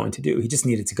what he was going to do. He just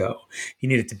needed to go. He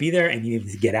needed to be there, and he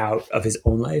needed to get out of his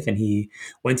own life. And he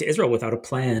went to Israel without a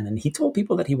plan. And he told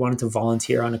people that he wanted to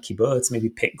volunteer on a kibbutz, maybe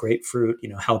pick grapefruit,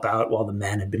 help out while the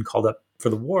men had been called up for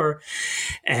the war.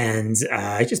 And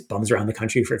he just bums around the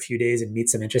country for a few days and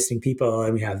meets some interesting people.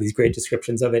 And we have these great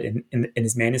descriptions of it in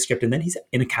his manuscript. And then he's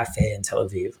in a cafe in Tel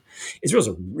Aviv. Israel's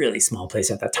a really small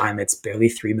place at that time. It's barely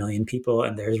 3 million people.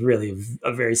 And there's really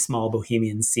a very small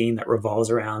bohemian scene that revolves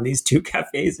around these two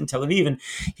cafes in Tel Aviv. And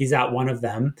he's at one of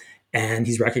them, and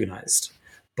he's recognized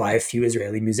by a few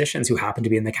Israeli musicians who happened to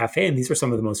be in the cafe. And these were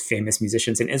some of the most famous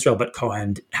musicians in Israel, but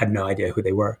Cohen had no idea who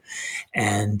they were.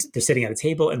 And they're sitting at a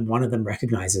table, and one of them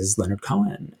recognizes Leonard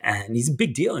Cohen. And he's a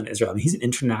big deal in Israel. I mean, he's an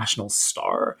international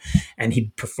star. And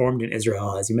he performed in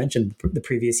Israel, as you mentioned, the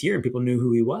previous year, and people knew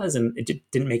who he was. And it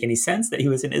didn't make any sense that he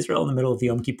was in Israel in the middle of the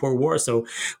Yom Kippur War. So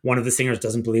one of the singers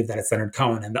doesn't believe that it's Leonard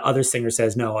Cohen. And the other singer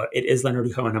says, no, it is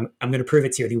Leonard Cohen. I'm going to prove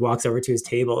it to you. And he walks over to his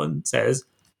table and says,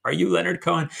 are you Leonard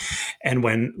Cohen? And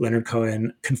when Leonard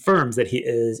Cohen confirms that he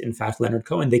is, in fact, Leonard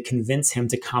Cohen, they convince him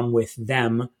to come with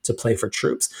them to play for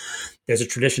troops. There's a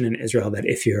tradition in Israel that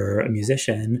if you're a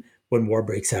musician, when war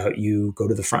breaks out, you go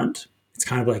to the front. It's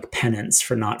kind of like penance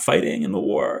for not fighting in the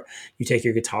war. You take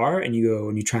your guitar and you go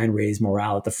and you try and raise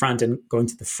morale at the front. And going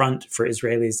to the front for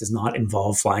Israelis does not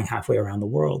involve flying halfway around the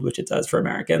world, which it does for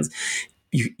Americans.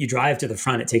 You drive to the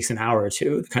front, it takes an hour or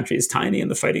two. The country is tiny and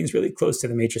the fighting is really close to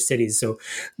the major cities. So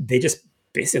they just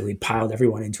basically piled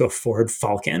everyone into a Ford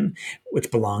Falcon, which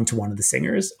belonged to one of the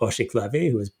singers, Oshik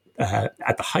Levy, who was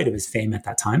at the height of his fame at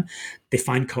that time. They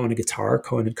find Cohen a guitar.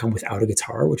 Cohen had come without a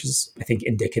guitar, which is, I think,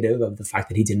 indicative of the fact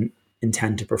that he didn't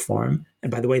intend to perform.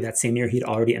 And by the way, that same year, he'd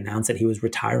already announced that he was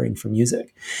retiring from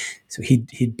music. So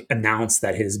he'd announced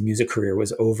that his music career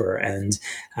was over. And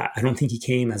I don't think he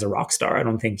came as a rock star. I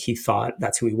don't think he thought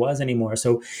that's who he was anymore.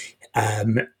 So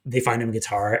they find him a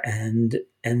guitar and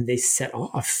they set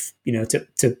off,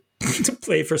 to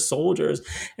play for soldiers.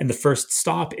 And the first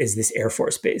stop is this Air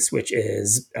Force base, which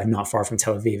is not far from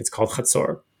Tel Aviv. It's called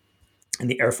Chatzor. And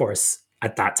the Air Force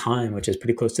at that time, which is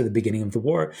pretty close to the beginning of the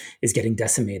war, is getting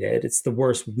decimated. It's the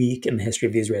worst week in the history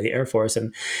of the Israeli Air Force.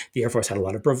 And the Air Force had a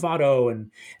lot of bravado. And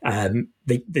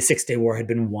the Six-Day War had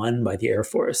been won by the Air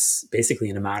Force basically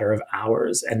in a matter of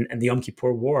hours. And the Yom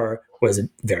Kippur War was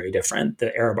very different.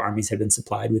 The Arab armies had been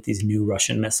supplied with these new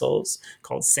Russian missiles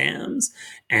called SAMs.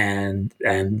 And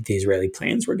the Israeli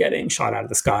planes were getting shot out of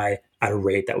the sky at a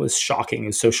rate that was shocking. It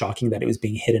was so shocking that it was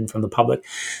being hidden from the public.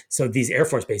 So these Air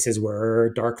Force bases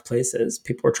were dark places.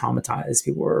 People were traumatized.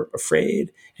 People were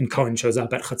afraid. And Cohen shows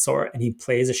up at Chatzor and he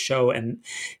plays a show and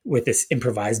with this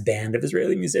improvised band of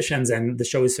Israeli musicians. And the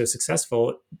show is so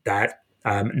successful that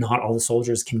not all the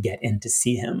soldiers can get in to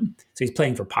see him. So he's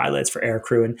playing for pilots, for air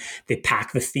crew, and they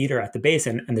pack the theater at the base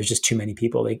and there's just too many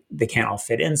people. They can't all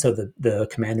fit in. So the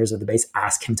commanders of the base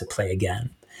ask him to play again.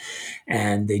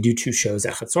 And they do two shows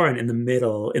at Chatzor. And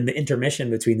in the intermission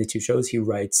between the two shows, he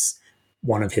writes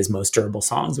one of his most durable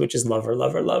songs, which is Lover,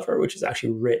 Lover, Lover, which is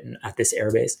actually written at this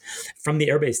airbase. From the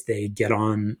airbase, they get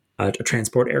on a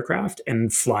transport aircraft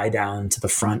and fly down to the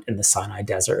front in the Sinai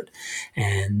Desert.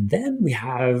 And then we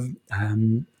have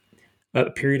a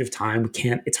period of time.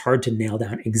 It's hard to nail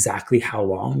down exactly how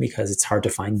long because it's hard to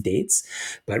find dates,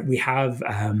 but we have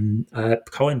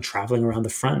Cohen traveling around the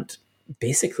front,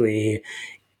 basically,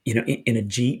 in a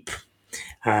Jeep,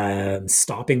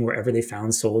 stopping wherever they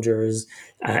found soldiers.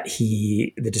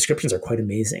 The descriptions are quite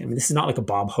amazing. I mean, this is not like a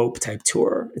Bob Hope type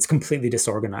tour. It's completely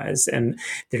disorganized, and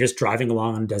they're just driving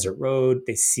along on a desert road.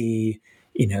 They see,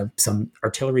 some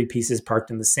artillery pieces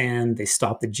parked in the sand. They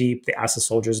stop the Jeep. They ask the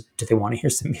soldiers, do they want to hear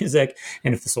some music?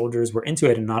 And if the soldiers were into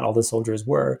it, and not all the soldiers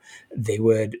were, the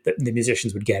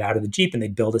musicians would get out of the Jeep and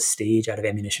they'd build a stage out of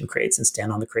ammunition crates and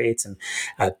stand on the crates. And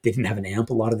they didn't have an amp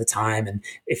a lot of the time. And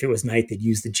if it was night, they'd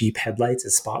use the Jeep headlights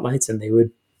as spotlights and they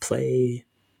would play,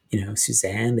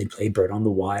 Suzanne. They'd play Bird on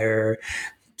the Wire,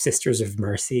 Sisters of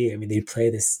Mercy. I mean, they'd play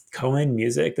this Cohen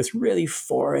music, this really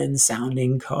foreign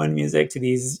sounding Cohen music to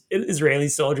these Israeli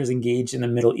soldiers engaged in the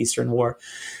Middle Eastern war.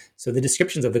 So the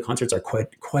descriptions of the concerts are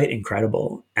quite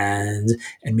incredible and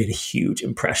made a huge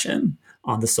impression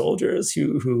on the soldiers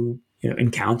who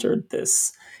encountered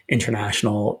this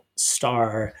international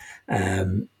star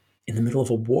in the middle of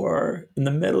a war, in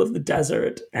the middle of the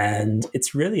desert. And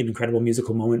it's really an incredible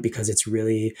musical moment because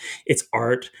it's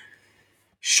art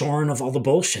shorn of all the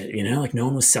bullshit, like no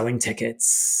one was selling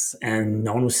tickets and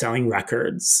no one was selling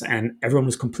records and everyone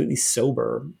was completely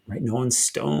sober, right? No one's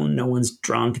stoned, no one's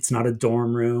drunk. It's not a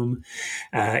dorm room.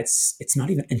 It's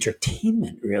not even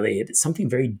entertainment, really. It's something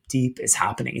very deep is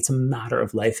happening. It's a matter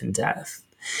of life and death.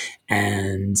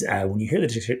 And when you hear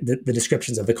the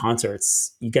descriptions of the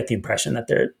concerts, you get the impression that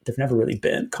there've never really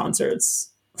been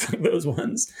concerts like those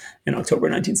ones in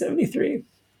October 1973.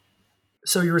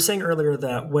 So you were saying earlier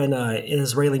that when an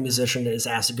Israeli musician is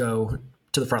asked to go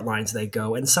to the front lines, they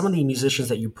go. And some of the musicians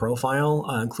that you profile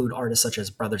include artists such as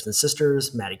Brothers and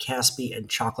Sisters, Matty Caspi, and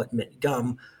Chocolate Mint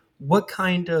Gum. What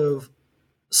kind of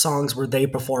songs were they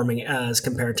performing as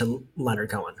compared to Leonard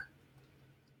Cohen?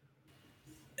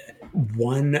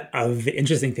 One of the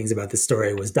interesting things about this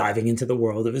story was diving into the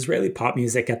world of Israeli pop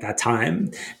music at that time,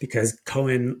 because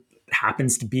Cohen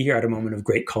happens to be here at a moment of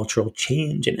great cultural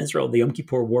change in Israel. The Yom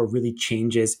Kippur War really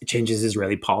changes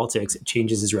Israeli politics, it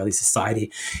changes Israeli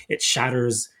society, it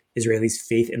shatters Israelis'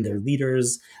 faith in their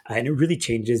leaders, and it really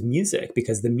changes music,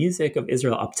 because the music of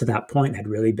Israel up to that point had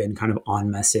really been kind of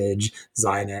on-message,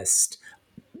 Zionist,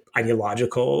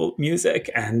 ideological music,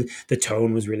 and the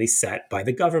tone was really set by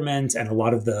the government, and a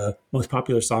lot of the most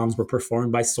popular songs were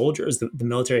performed by soldiers. The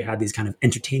military had these kind of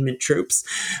entertainment troops,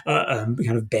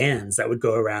 kind of bands that would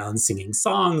go around singing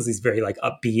songs, these very like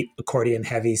upbeat accordion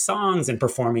heavy songs, and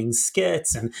performing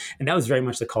skits, and that was very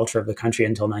much the culture of the country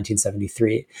until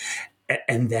 1973.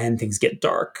 And then things get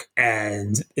dark,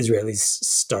 and Israelis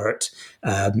start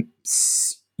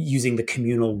using the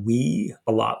communal we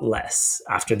a lot less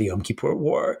after the Yom Kippur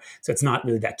War. So it's not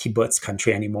really that kibbutz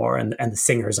country anymore. And the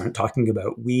singers aren't talking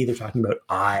about we, they're talking about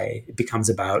I. It becomes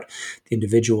about the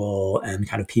individual and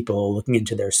kind of people looking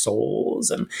into their souls.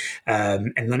 And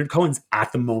Leonard Cohen's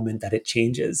at the moment that it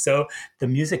changes. So the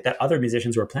music that other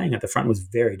musicians were playing at the front was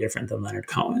very different than Leonard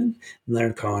Cohen.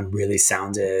 Leonard Cohen really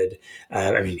sounded,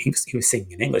 he was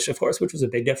singing in English, of course, which was a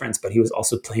big difference, but he was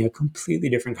also playing a completely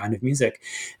different kind of music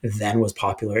than was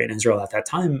popular in Israel at that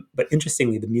time. But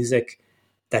interestingly, the music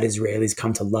that Israelis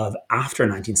come to love after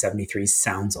 1973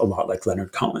 sounds a lot like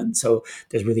Leonard Cohen. So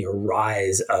there's really a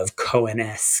rise of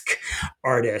Cohen-esque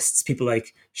artists, people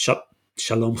like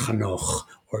Shalom Chanoch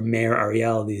or Meir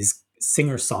Ariel, these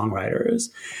singer-songwriters,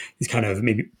 these kind of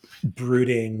maybe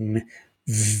brooding,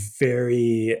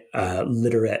 very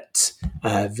literate,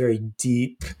 very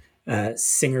deep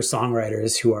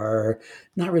singer-songwriters who are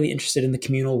not really interested in the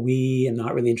communal we and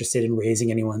not really interested in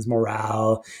raising anyone's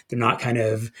morale. They're not kind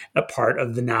of a part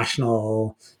of the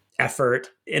national effort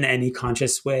in any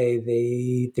conscious way.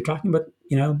 They're talking about,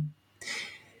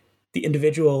 the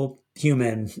individual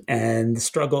human and the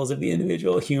struggles of the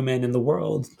individual human in the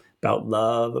world, about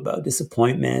love, about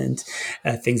disappointment,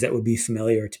 things that would be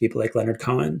familiar to people like Leonard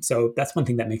Cohen. So that's one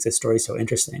thing that makes this story so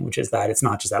interesting, which is that it's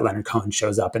not just that Leonard Cohen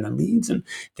shows up and then leaves and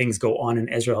things go on in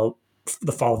Israel.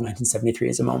 The fall of 1973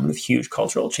 is a moment of huge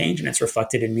cultural change, and it's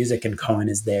reflected in music, and Cohen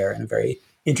is there in a very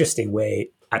interesting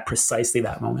way at precisely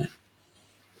that moment.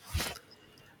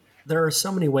 There are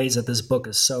so many ways that this book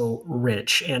is so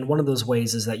rich, and one of those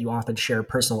ways is that you often share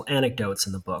personal anecdotes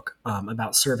in the book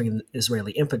about serving in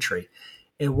Israeli infantry.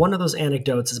 And one of those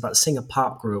anecdotes is about seeing a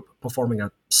pop group performing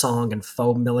a song in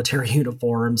faux military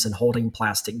uniforms and holding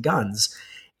plastic guns.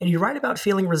 And you write about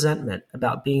feeling resentment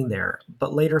about being there,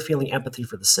 but later feeling empathy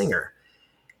for the singer.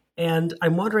 And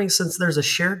I'm wondering, since there's a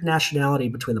shared nationality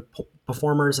between the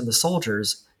performers and the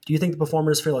soldiers, do you think the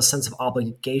performers feel a sense of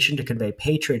obligation to convey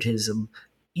patriotism,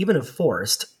 even if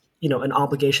forced, an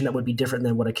obligation that would be different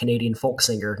than what a Canadian folk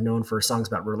singer known for songs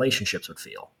about relationships would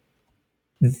feel?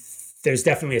 There's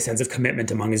definitely a sense of commitment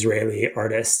among Israeli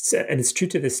artists. And it's true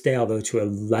to this day, although to a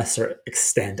lesser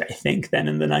extent, I think, than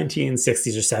in the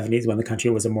 1960s or 70s when the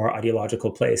country was a more ideological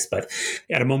place. But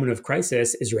at a moment of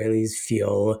crisis, Israelis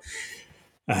feel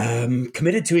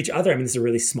committed to each other. I mean, it's a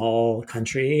really small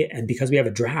country. And because we have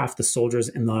a draft, the soldiers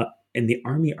in the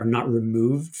army are not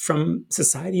removed from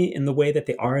society in the way that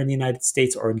they are in the United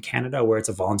States or in Canada, where it's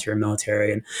a volunteer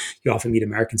military. And you often meet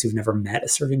Americans who've never met a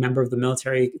serving member of the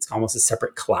military. It's almost a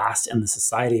separate class in the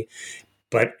society.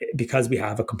 But because we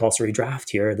have a compulsory draft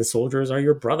here, the soldiers are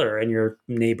your brother and your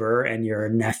neighbor and your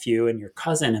nephew and your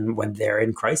cousin. And when they're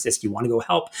in crisis, you want to go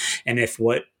help. And if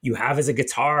what you have is a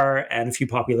guitar and a few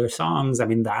popular songs, I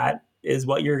mean, that is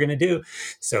what you're going to do.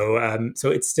 So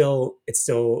it's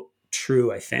still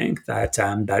true, I think, that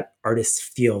that artists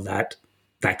feel that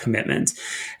commitment.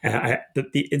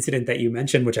 The incident that you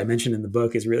mentioned, which I mentioned in the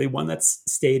book, is really one that's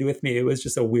stayed with me. It was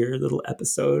just a weird little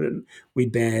episode, and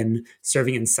we'd been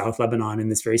serving in South Lebanon in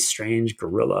this very strange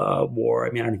guerrilla war.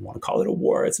 I mean, I don't even want to call it a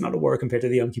war. It's not a war compared to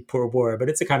the Yom Kippur War, but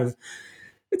it's a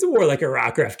war like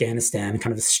Iraq or Afghanistan,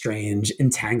 kind of a strange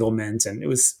entanglement. And it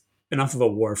was enough of a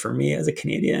war for me as a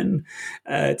Canadian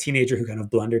teenager who kind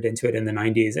of blundered into it in the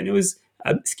 90s. And it was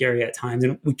scary at times.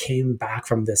 And we came back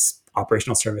from this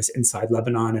operational service inside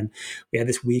Lebanon, and we had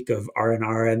this week of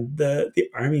R&R, and the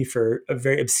army, for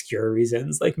very obscure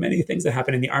reasons, like many things that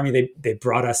happen in the army, they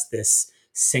brought us this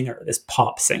singer, this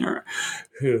pop singer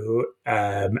who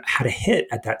had a hit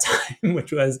at that time,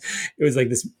 which was, it was like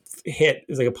this hit, it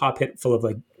was like a pop hit full of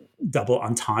like double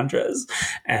entendres.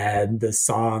 And the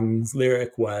song's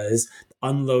lyric was,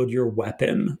 unload your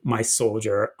weapon, my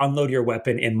soldier, unload your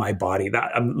weapon in my body.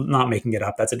 That I'm not making it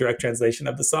up. That's a direct translation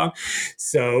of the song.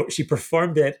 So she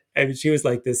performed it, and she was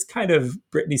like this kind of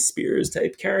Britney Spears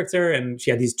type character. And she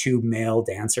had these two male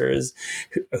dancers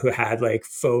who had like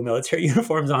faux military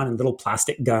uniforms on and little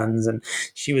plastic guns. And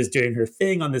she was doing her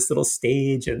thing on this little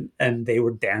stage, and they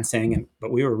were dancing,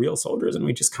 but we were real soldiers, and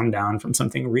we just come down from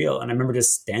something real. And I remember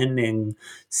just standing,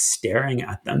 staring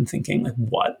at them, thinking like,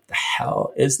 what the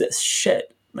hell is this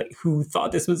shit? Like, who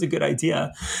thought this was a good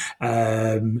idea?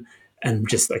 And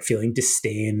just like feeling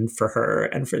disdain for her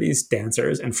and for these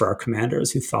dancers and for our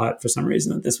commanders who thought for some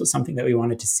reason that this was something that we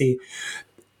wanted to see.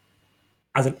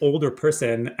 As an older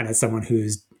person and as someone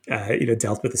who's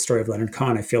dealt with the story of Leonard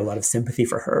Cohen, I feel a lot of sympathy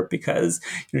for her because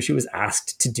she was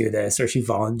asked to do this, or she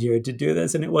volunteered to do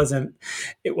this, and it wasn't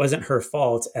her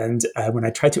fault. And when I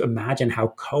tried to imagine how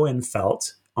Cohen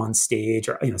felt on stage,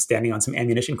 or standing on some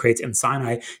ammunition crates in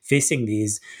Sinai, facing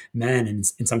these men, and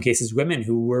in some cases women,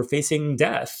 who were facing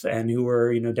death and who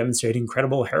were demonstrating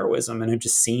incredible heroism and had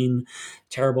just seen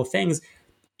terrible things,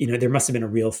 there must have been a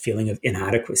real feeling of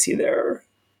inadequacy there,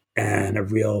 and a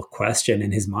real question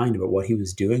in his mind about what he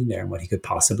was doing there and what he could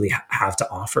possibly have to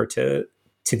offer to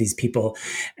these people.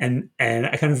 And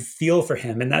I kind of feel for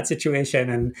him in that situation.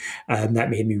 And that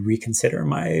made me reconsider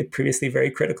my previously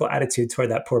very critical attitude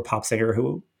toward that poor pop singer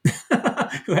who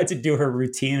who had to do her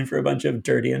routine for a bunch of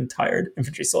dirty and tired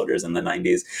infantry soldiers in the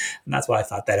 90s. And that's why I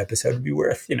thought that episode would be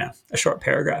worth, a short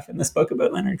paragraph in this book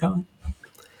about Leonard Cohen.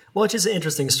 Well, it's just an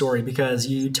interesting story because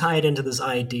you tie it into this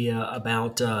idea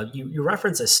about, you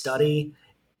reference a study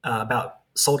about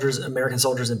American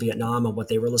soldiers in Vietnam and what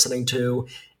they were listening to.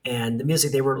 And the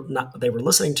music they were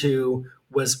listening to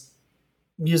was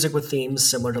music with themes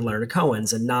similar to Leonard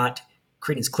Cohen's, and not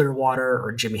Creedence Clearwater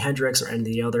or Jimi Hendrix or any of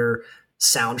the other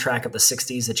soundtrack of the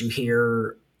 60s that you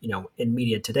hear, in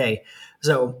media today.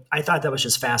 So I thought that was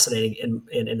just fascinating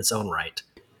in its own right.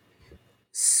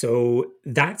 So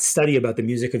that study about the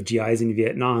music of GIs in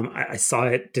Vietnam, I saw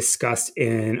it discussed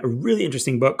in a really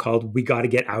interesting book called We Gotta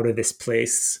Get Out of This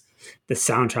Place, the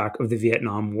soundtrack of the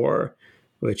Vietnam War,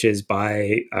 which is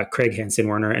by Craig Hansen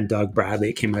Werner and Doug Bradley.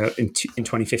 It came out in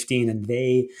 2015, and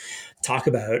they talk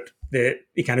about the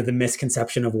kind of the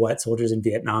misconception of what soldiers in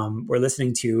Vietnam were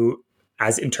listening to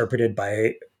as interpreted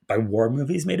by war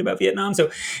movies made about Vietnam.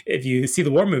 So if you see the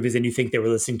war movies and you think they were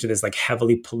listening to this like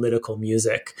heavily political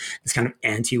music, this kind of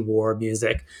anti-war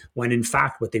music, when in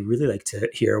fact what they really liked to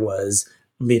hear was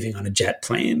leaving on a jet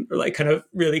plane, or like kind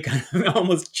of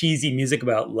almost cheesy music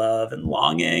about love and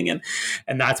longing. And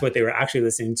that's what they were actually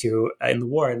listening to in the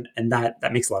war. And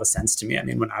that makes a lot of sense to me. I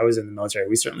mean, when I was in the military,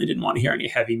 we certainly didn't want to hear any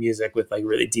heavy music with like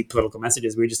really deep political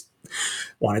messages. We just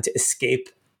wanted to escape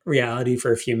reality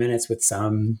for a few minutes with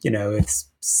some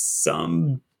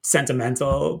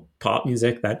sentimental pop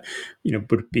music that,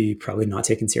 would be probably not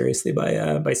taken seriously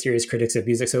by serious critics of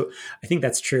music. So I think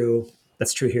that's true.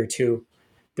 That's true here too.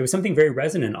 There was something very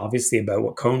resonant, obviously, about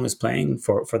what Cohen was playing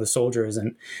for the soldiers.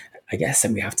 And I guess,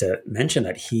 and we have to mention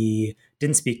that he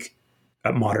didn't speak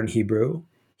modern Hebrew.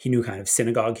 He knew kind of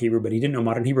synagogue Hebrew, but he didn't know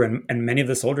modern Hebrew. And many of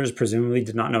the soldiers presumably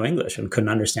did not know English and couldn't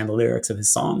understand the lyrics of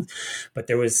his songs. But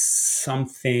there was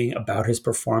something about his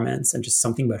performance and just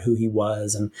something about who he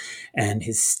was and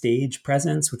his stage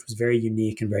presence, which was very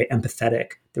unique and very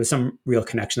empathetic. There was some real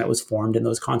connection that was formed in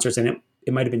those concerts. And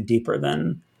it might have been deeper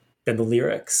than the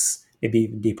lyrics, maybe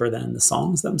even deeper than the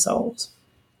songs themselves.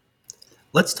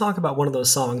 Let's talk about one of those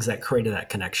songs that created that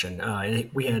connection.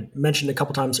 We had mentioned a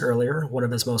couple times earlier, one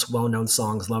of his most well-known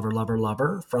songs, Lover, Lover,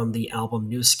 Lover, from the album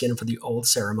New Skin for the Old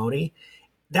Ceremony.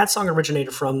 That song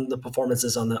originated from the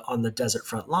performances on the Desert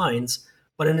Front Lines,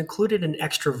 but it included an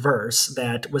extra verse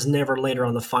that was never later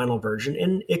on the final version,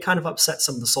 and it kind of upset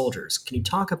some of the soldiers. Can you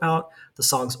talk about the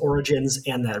song's origins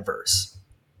and that verse?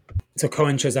 So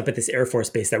Cohen shows up at this Air Force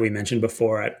base that we mentioned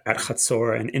before at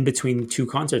Chatzor, and in between two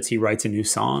concerts, he writes a new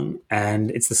song,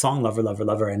 and it's the song Lover, Lover,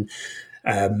 Lover. And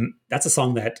that's a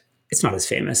song that it's not as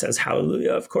famous as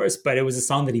Hallelujah, of course, but it was a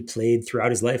song that he played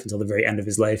throughout his life until the very end of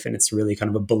his life. And it's really kind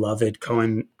of a beloved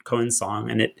Cohen song.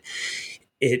 And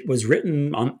it was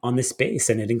written on this base,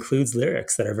 and it includes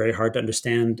lyrics that are very hard to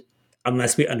understand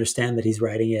unless we understand that he's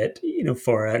writing it,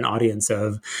 for an audience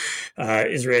of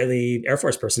Israeli Air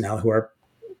Force personnel who are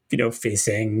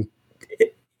facing,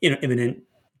 imminent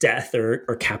death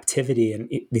or captivity. And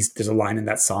there's a line in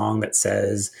that song that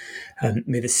says,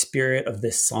 may the spirit of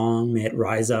this song, may it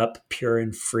rise up pure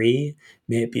and free.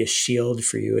 May it be a shield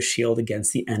for you, a shield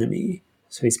against the enemy.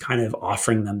 So he's kind of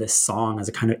offering them this song as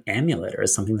a kind of amulet, or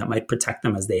as something that might protect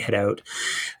them as they head out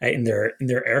in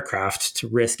their aircraft to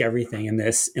risk everything in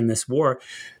this war.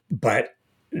 But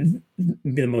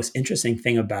the most interesting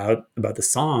thing about the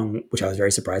song, which I was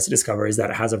very surprised to discover, is that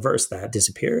it has a verse that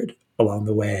disappeared along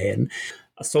the way. And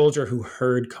a soldier who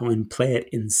heard Cohen play it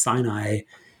in Sinai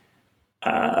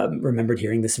remembered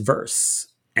hearing this verse.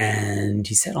 And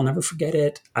he said, I'll never forget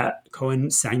it.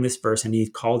 Cohen sang this verse and he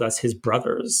called us his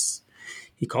brothers.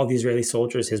 He called the Israeli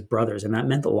soldiers his brothers, and that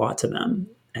meant a lot to them.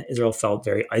 Israel felt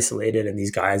very isolated, and these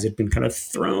guys had been kind of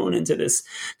thrown into this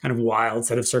kind of wild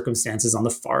set of circumstances on the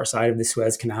far side of the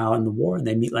Suez Canal in the war, and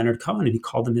they meet Leonard Cohen, and he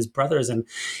called them his brothers, and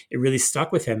it really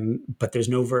stuck with him. But there's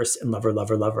no verse in Lover,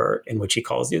 Lover, Lover in which he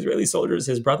calls the Israeli soldiers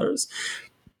his brothers.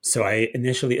 So I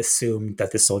initially assumed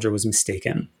that this soldier was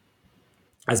mistaken,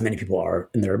 as many people are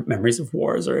in their memories of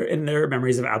wars or in their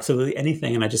memories of absolutely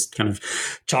anything, and I just kind of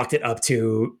chalked it up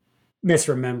to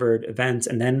misremembered events.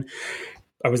 And then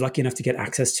I was lucky enough to get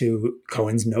access to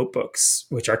Cohen's notebooks,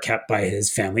 which are kept by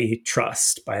his family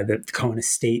trust, by the Cohen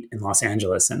estate in Los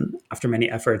Angeles. And after many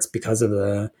efforts, because of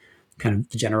the kind of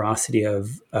the generosity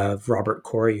of Robert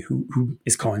Corey, who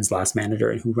is Cohen's last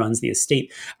manager and who runs the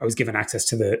estate, I was given access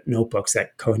to the notebooks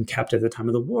that Cohen kept at the time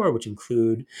of the war, which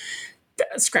include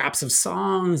scraps of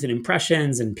songs and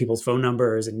impressions and people's phone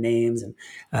numbers and names.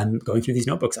 And going through these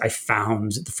notebooks, I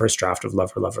found the first draft of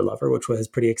Lover, Lover, Lover, which was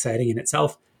pretty exciting in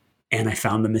itself. And I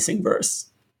found the missing verse.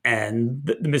 And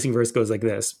the missing verse goes like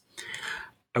this.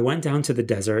 I went down to the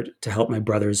desert to help my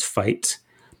brothers fight.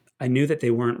 I knew that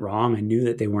they weren't wrong. I knew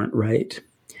that they weren't right.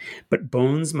 But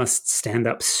bones must stand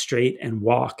up straight and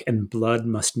walk, and blood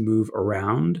must move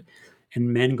around,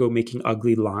 and men go making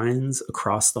ugly lines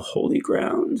across the holy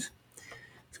ground.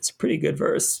 It's a pretty good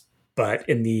verse. But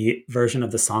in the version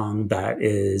of the song that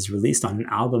is released on an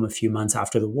album a few months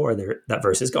after the war, that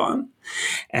verse is gone.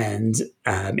 And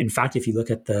in fact, if you look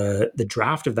at the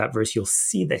draft of that verse, you'll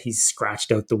see that he's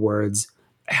scratched out the words,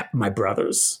 my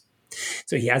brothers.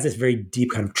 So he has this very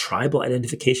deep kind of tribal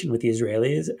identification with the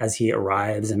Israelis as he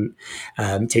arrives and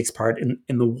takes part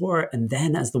in the war. And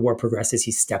then as the war progresses,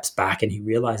 he steps back and he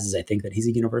realizes, I think, that he's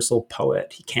a universal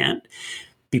poet. He can't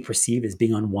be perceived as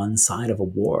being on one side of a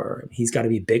war. He's got to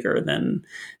be bigger than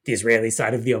the Israeli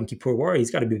side of the Yom Kippur War. He's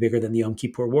got to be bigger than the Yom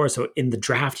Kippur War. So in the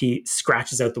draft, he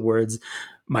scratches out the words,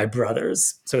 my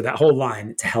brothers. So that whole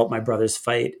line, to help my brothers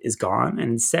fight, is gone. And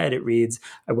instead it reads,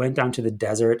 I went down to the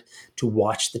desert to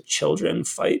watch the children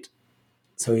fight.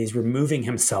 So he's removing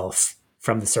himself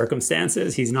from the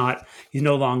circumstances. He's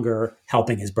no longer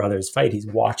helping his brothers fight. He's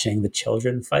watching the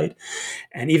children fight.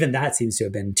 And even that seems to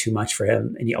have been too much for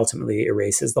him. And he ultimately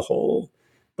erases the whole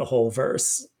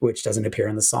verse, which doesn't appear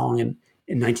in the song. And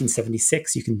in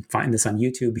 1976, you can find this on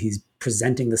YouTube, he's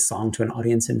presenting the song to an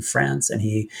audience in France. And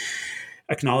he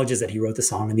acknowledges that he wrote the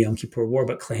song in the Yom Kippur War,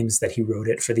 but claims that he wrote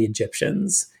it for the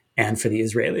Egyptians and for the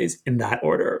Israelis in that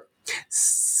order.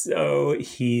 So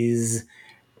he's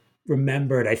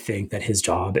remembered, I think, that his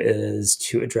job is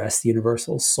to address the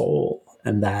universal soul,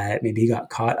 and that maybe he got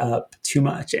caught up too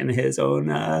much in his own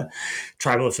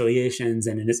tribal affiliations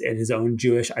and in his own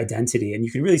Jewish identity. And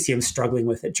you can really see him struggling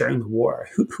with it during the war.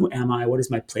 Who am I? What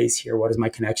is my place here? What is my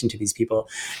connection to these people?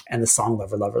 And the song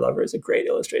Lover, Lover, Lover is a great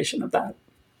illustration of that.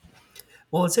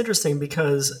 Well, it's interesting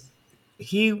because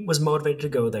he was motivated to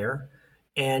go there,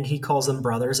 and he calls them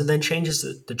brothers and then changes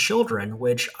it to children,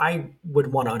 which I would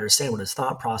want to understand what his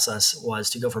thought process was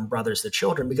to go from brothers to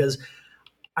children, because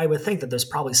I would think that there's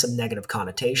probably some negative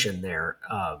connotation there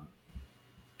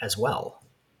as well.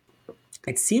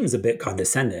 It seems a bit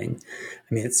condescending.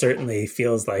 I mean, it certainly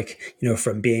feels like,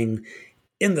 from being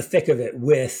in the thick of it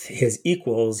with his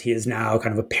equals, he is now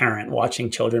kind of a parent watching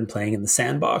children playing in the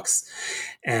sandbox.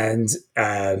 And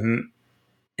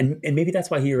maybe that's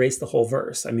why he erased the whole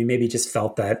verse. I mean, maybe he just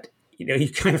felt that, he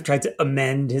kind of tried to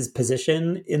amend his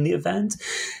position in the event,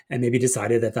 and maybe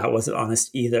decided that that wasn't honest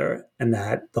either, and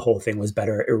that the whole thing was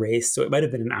better erased. So it might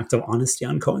have been an act of honesty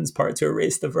on Cohen's part to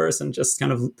erase the verse and just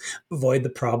kind of avoid the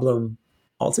problem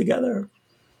altogether.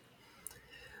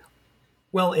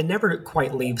 Well, it never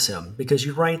quite leaves him, because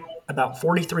you write about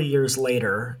 43 years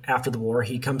later, after the war,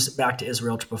 he comes back to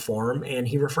Israel to perform, and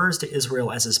he refers to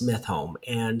Israel as his myth home.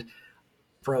 And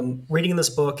from reading this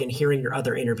book and hearing your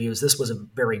other interviews, this was a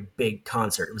very big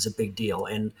concert. It was a big deal.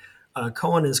 And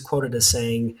Cohen is quoted as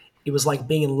saying, it was like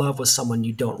being in love with someone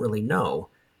you don't really know.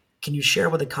 Can you share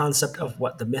with the concept of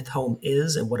what the myth home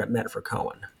is and what it meant for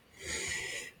Cohen?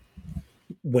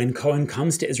 When Cohen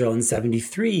comes to Israel in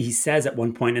 1973, he says at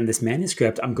one point in this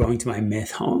manuscript, I'm going to my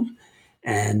myth home.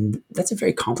 And that's a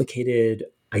very complicated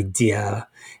idea.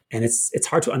 And it's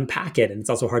hard to unpack it, and it's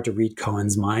also hard to read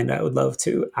Cohen's mind. I would love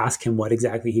to ask him what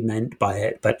exactly he meant by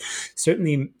it. But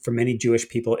certainly for many Jewish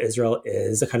people, Israel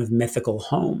is a kind of mythical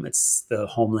home. It's the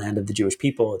homeland of the Jewish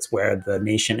people. It's where the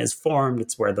nation is formed.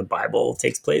 It's where the Bible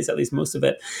takes place, at least most of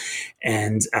it.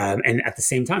 And at the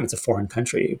same time, it's a foreign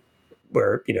country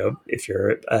where, if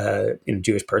you're a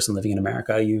Jewish person living in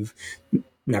America, you've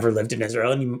never lived in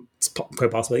Israel, and it's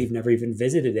quite possible you've never even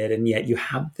visited it, and yet you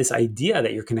have this idea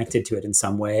that you're connected to it in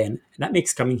some way, and that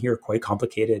makes coming here quite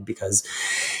complicated because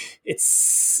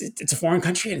it's a foreign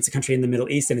country, and it's a country in the Middle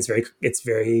East, and it's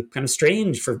very kind of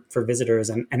strange for visitors,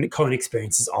 and Cohen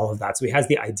experiences all of that. So he has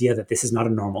the idea that this is not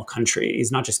a normal country.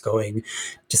 He's not just going,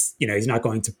 he's not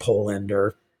going to Poland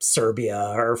or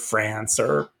Serbia or France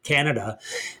or Canada.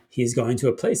 He's going to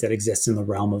a place that exists in the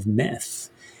realm of myth.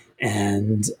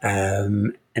 And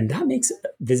that makes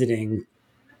visiting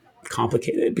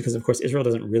complicated because, of course, Israel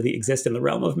doesn't really exist in the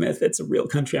realm of myth. It's a real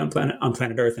country on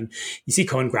planet Earth. And you see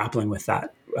Cohen grappling with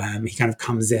that. He kind of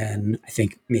comes in, I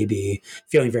think, maybe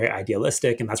feeling very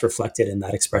idealistic, and that's reflected in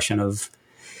that expression of,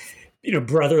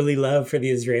 brotherly love for the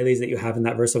Israelis that you have in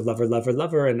that verse of lover, lover,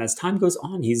 lover. And as time goes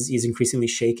on, he's increasingly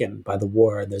shaken by the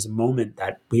war. And there's a moment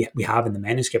that we have in the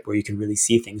manuscript where you can really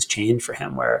see things change for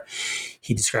him, where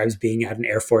he describes being at an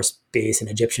Air Force base, an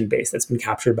Egyptian base that's been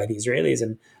captured by the Israelis,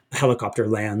 and a helicopter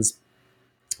lands,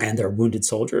 and there are wounded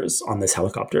soldiers on this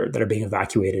helicopter that are being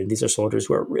evacuated. And these are soldiers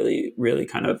who are really, really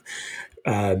kind of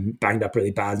banged up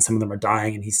really bad, and some of them are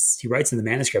dying. And he writes in the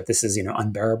manuscript, this is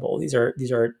unbearable. These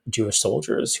are Jewish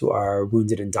soldiers who are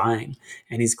wounded and dying,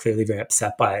 and he's clearly very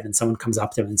upset by it. And someone comes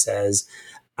up to him and says,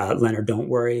 "Leonard, don't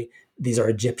worry. These are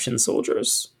Egyptian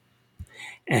soldiers,"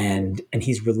 and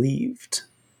he's relieved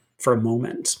for a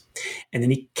moment, and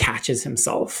then he catches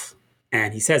himself,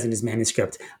 and he says in his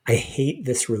manuscript, "I hate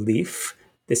this relief.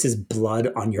 This is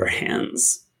blood on your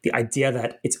hands." The idea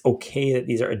that it's okay that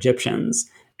these are Egyptians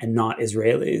and not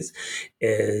Israelis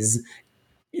is,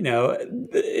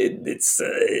 it's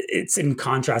in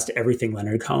contrast to everything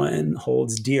Leonard Cohen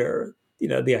holds dear.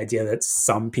 The idea that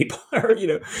some people are,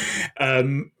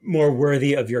 more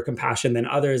worthy of your compassion than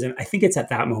others. And I think it's at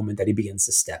that moment that he begins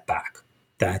to step back,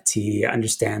 that he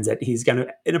understands that he's kind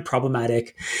of in a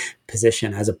problematic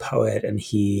position as a poet, and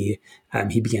he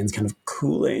begins kind of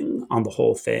cooling on the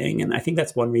whole thing. And I think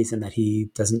that's one reason that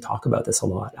he doesn't talk about this a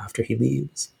lot after he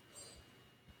leaves.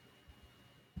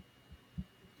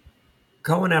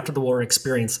 Cohen, after the war,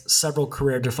 experienced several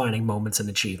career-defining moments and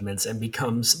achievements and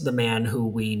becomes the man who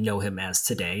we know him as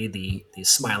today, the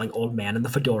smiling old man in the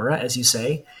fedora, as you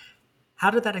say. How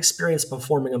did that experience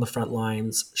performing on the front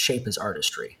lines shape his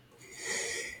artistry?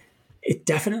 It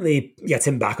definitely gets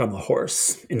him back on the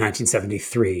horse in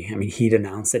 1973. I mean, he'd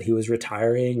announced that he was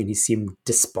retiring, and he seemed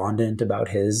despondent about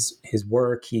his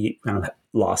work. He kind of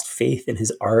lost faith in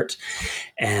his art.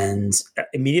 And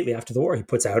immediately after the war, he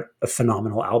puts out a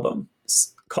phenomenal album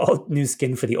called New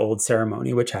Skin for the Old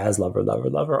Ceremony, which has Lover, Lover,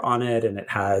 Lover on it. And it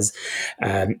has,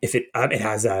 I'm just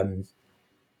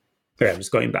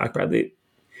going back, Bradley.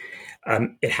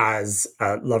 It has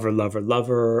Lover, Lover,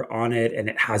 Lover on it, and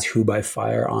it has Who by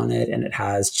Fire on it, and it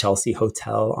has Chelsea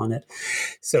Hotel on it.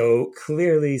 So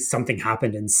clearly something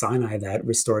happened in Sinai that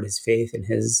restored his faith in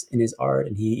his art,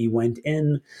 and he went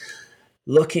in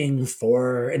looking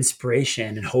for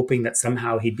inspiration and hoping that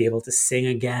somehow he'd be able to sing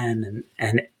again,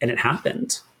 and it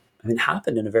happened. I mean, it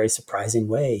happened in a very surprising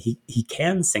way. He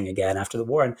can sing again after the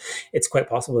war. And it's quite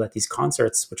possible that these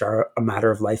concerts, which are a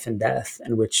matter of life and death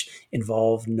and which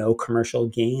involve no commercial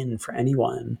gain for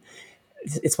anyone,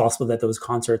 it's possible that those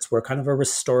concerts were kind of a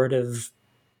restorative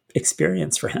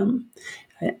experience for him.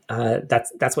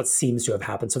 That's what seems to have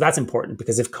happened. So that's important,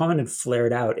 because if Cohen had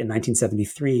flared out in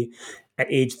 1973 at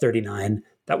age 39,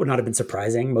 that would not have been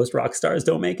surprising. Most rock stars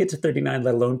don't make it to 39,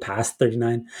 let alone past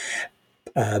 39.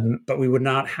 But we would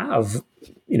not have,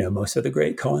 most of the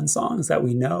great Cohen songs that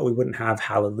we know. We wouldn't have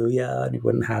Hallelujah, and we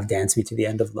wouldn't have Dance Me to the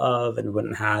End of Love, and we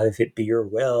wouldn't have If It Be Your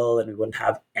Will, and we wouldn't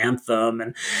have Anthem,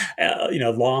 and,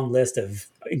 long list of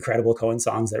incredible Cohen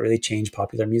songs that really changed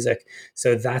popular music.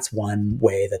 So that's one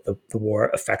way that the war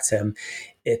affects him.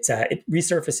 It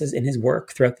resurfaces in his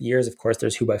work throughout the years. Of course,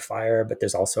 there's Who by Fire, but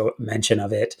there's also mention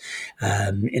of it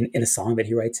in a song that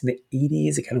he writes in the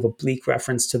 80s, a kind of oblique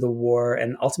reference to the war.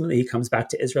 And ultimately, he comes back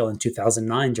to Israel in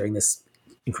 2009 during this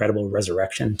incredible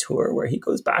resurrection tour, where he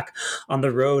goes back on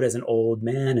the road as an old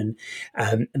man.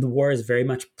 And the war is very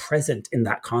much present in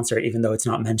that concert, even though it's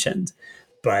not mentioned.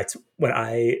 But when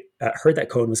I heard that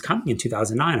Cohen was coming in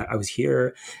 2009, I was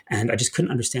here, and I just couldn't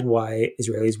understand why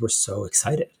Israelis were so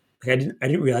excited. I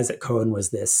didn't realize that Cohen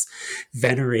was this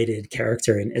venerated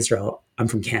character in Israel. I'm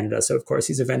from Canada, so of course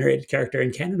he's a venerated character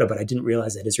in Canada, but I didn't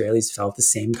realize that Israelis felt the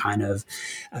same kind of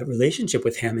relationship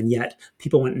with him. And yet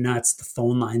people went nuts. The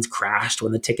phone lines crashed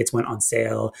when the tickets went on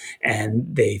sale, and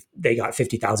they got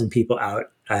 50,000 people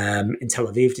out in Tel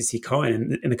Aviv to see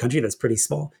Cohen in a country that's pretty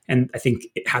small. And I think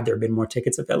had there been more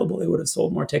tickets available, they would have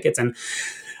sold more tickets. And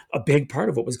a big part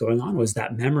of what was going on was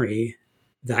that memory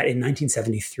that in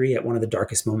 1973, at one of the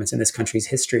darkest moments in this country's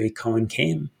history, Cohen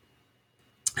came.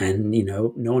 And,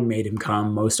 no one made him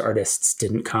come. Most artists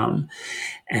didn't come.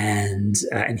 And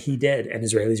he did. And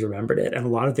Israelis remembered it. And a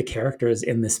lot of the characters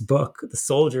in this book, the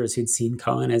soldiers who'd seen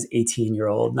Cohen as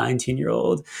 18-year-old,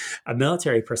 19-year-old,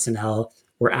 military personnel,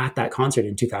 were at that concert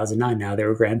in 2009. Now they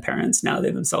were grandparents. Now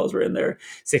they themselves were in their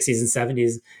 60s and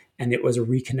 70s. And it was a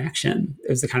reconnection. It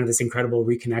was the kind of this incredible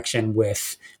reconnection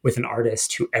with an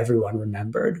artist who everyone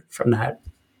remembered from that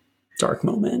dark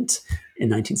moment in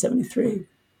 1973.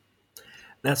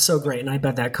 That's so great. And I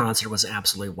bet that concert was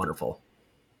absolutely wonderful.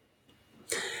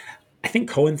 I think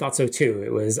Cohen thought so too.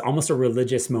 It was almost a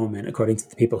religious moment, according to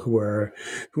the people who were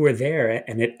there.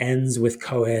 And it ends with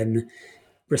Cohen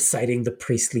reciting the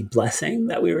priestly blessing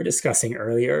that we were discussing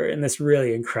earlier in this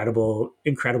really incredible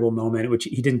moment, which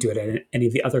he didn't do it at any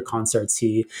of the other concerts.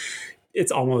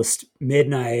 It's almost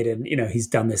midnight and, he's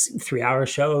done this 3-hour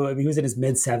show. I mean, he was in his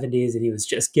mid 70s and he was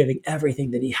just giving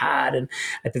everything that he had. And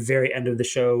at the very end of the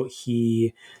show,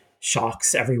 he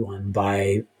shocks everyone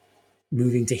by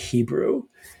moving to Hebrew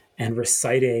and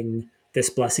reciting this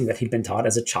blessing that he'd been taught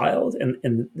as a child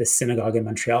in the synagogue in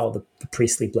Montreal, the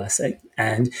priestly blessing.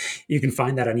 And you can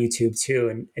find that on YouTube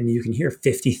too. And you can hear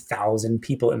 50,000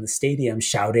 people in the stadium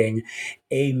shouting,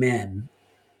 Amen.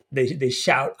 They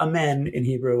shout Amen in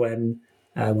Hebrew when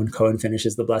Cohen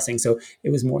finishes the blessing. So it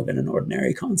was more than an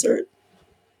ordinary concert.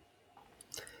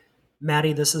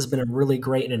 Maddie, this has been a really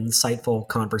great and insightful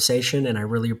conversation, and I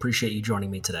really appreciate you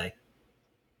joining me today.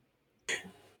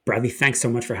 Bradley, thanks so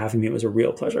much for having me. It was a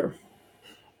real pleasure.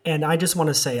 And I just want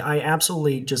to say, I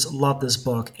absolutely just love this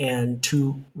book. And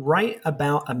to write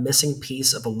about a missing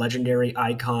piece of a legendary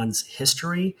icon's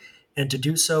history, and to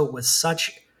do so with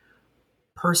such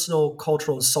personal,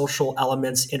 cultural, and social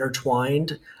elements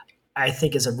intertwined, I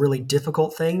think is a really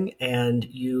difficult thing. And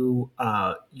you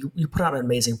put out an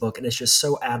amazing book, and it's just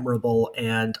so admirable.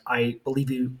 And I believe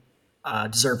you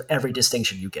deserve every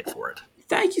distinction you get for it.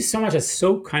 Thank you so much. It's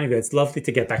so kind of good. It's lovely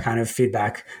to get that kind of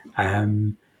feedback.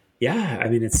 Yeah, I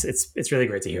mean, it's really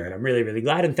great to hear it. I'm really, really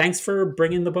glad. And thanks for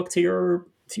bringing the book to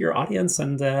your audience.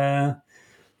 And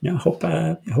hope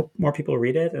more people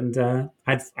read it. And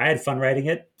I had fun writing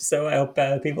it, so I hope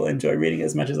people enjoy reading it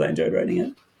as much as I enjoyed writing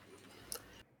it.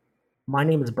 My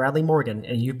name is Bradley Morgan,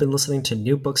 and you've been listening to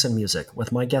New Books and Music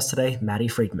with my guest today, Matty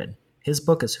Friedman. His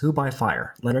book is Who by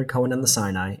Fire? Leonard Cohen and the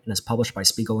Sinai, and is published by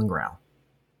Spiegel and Grau.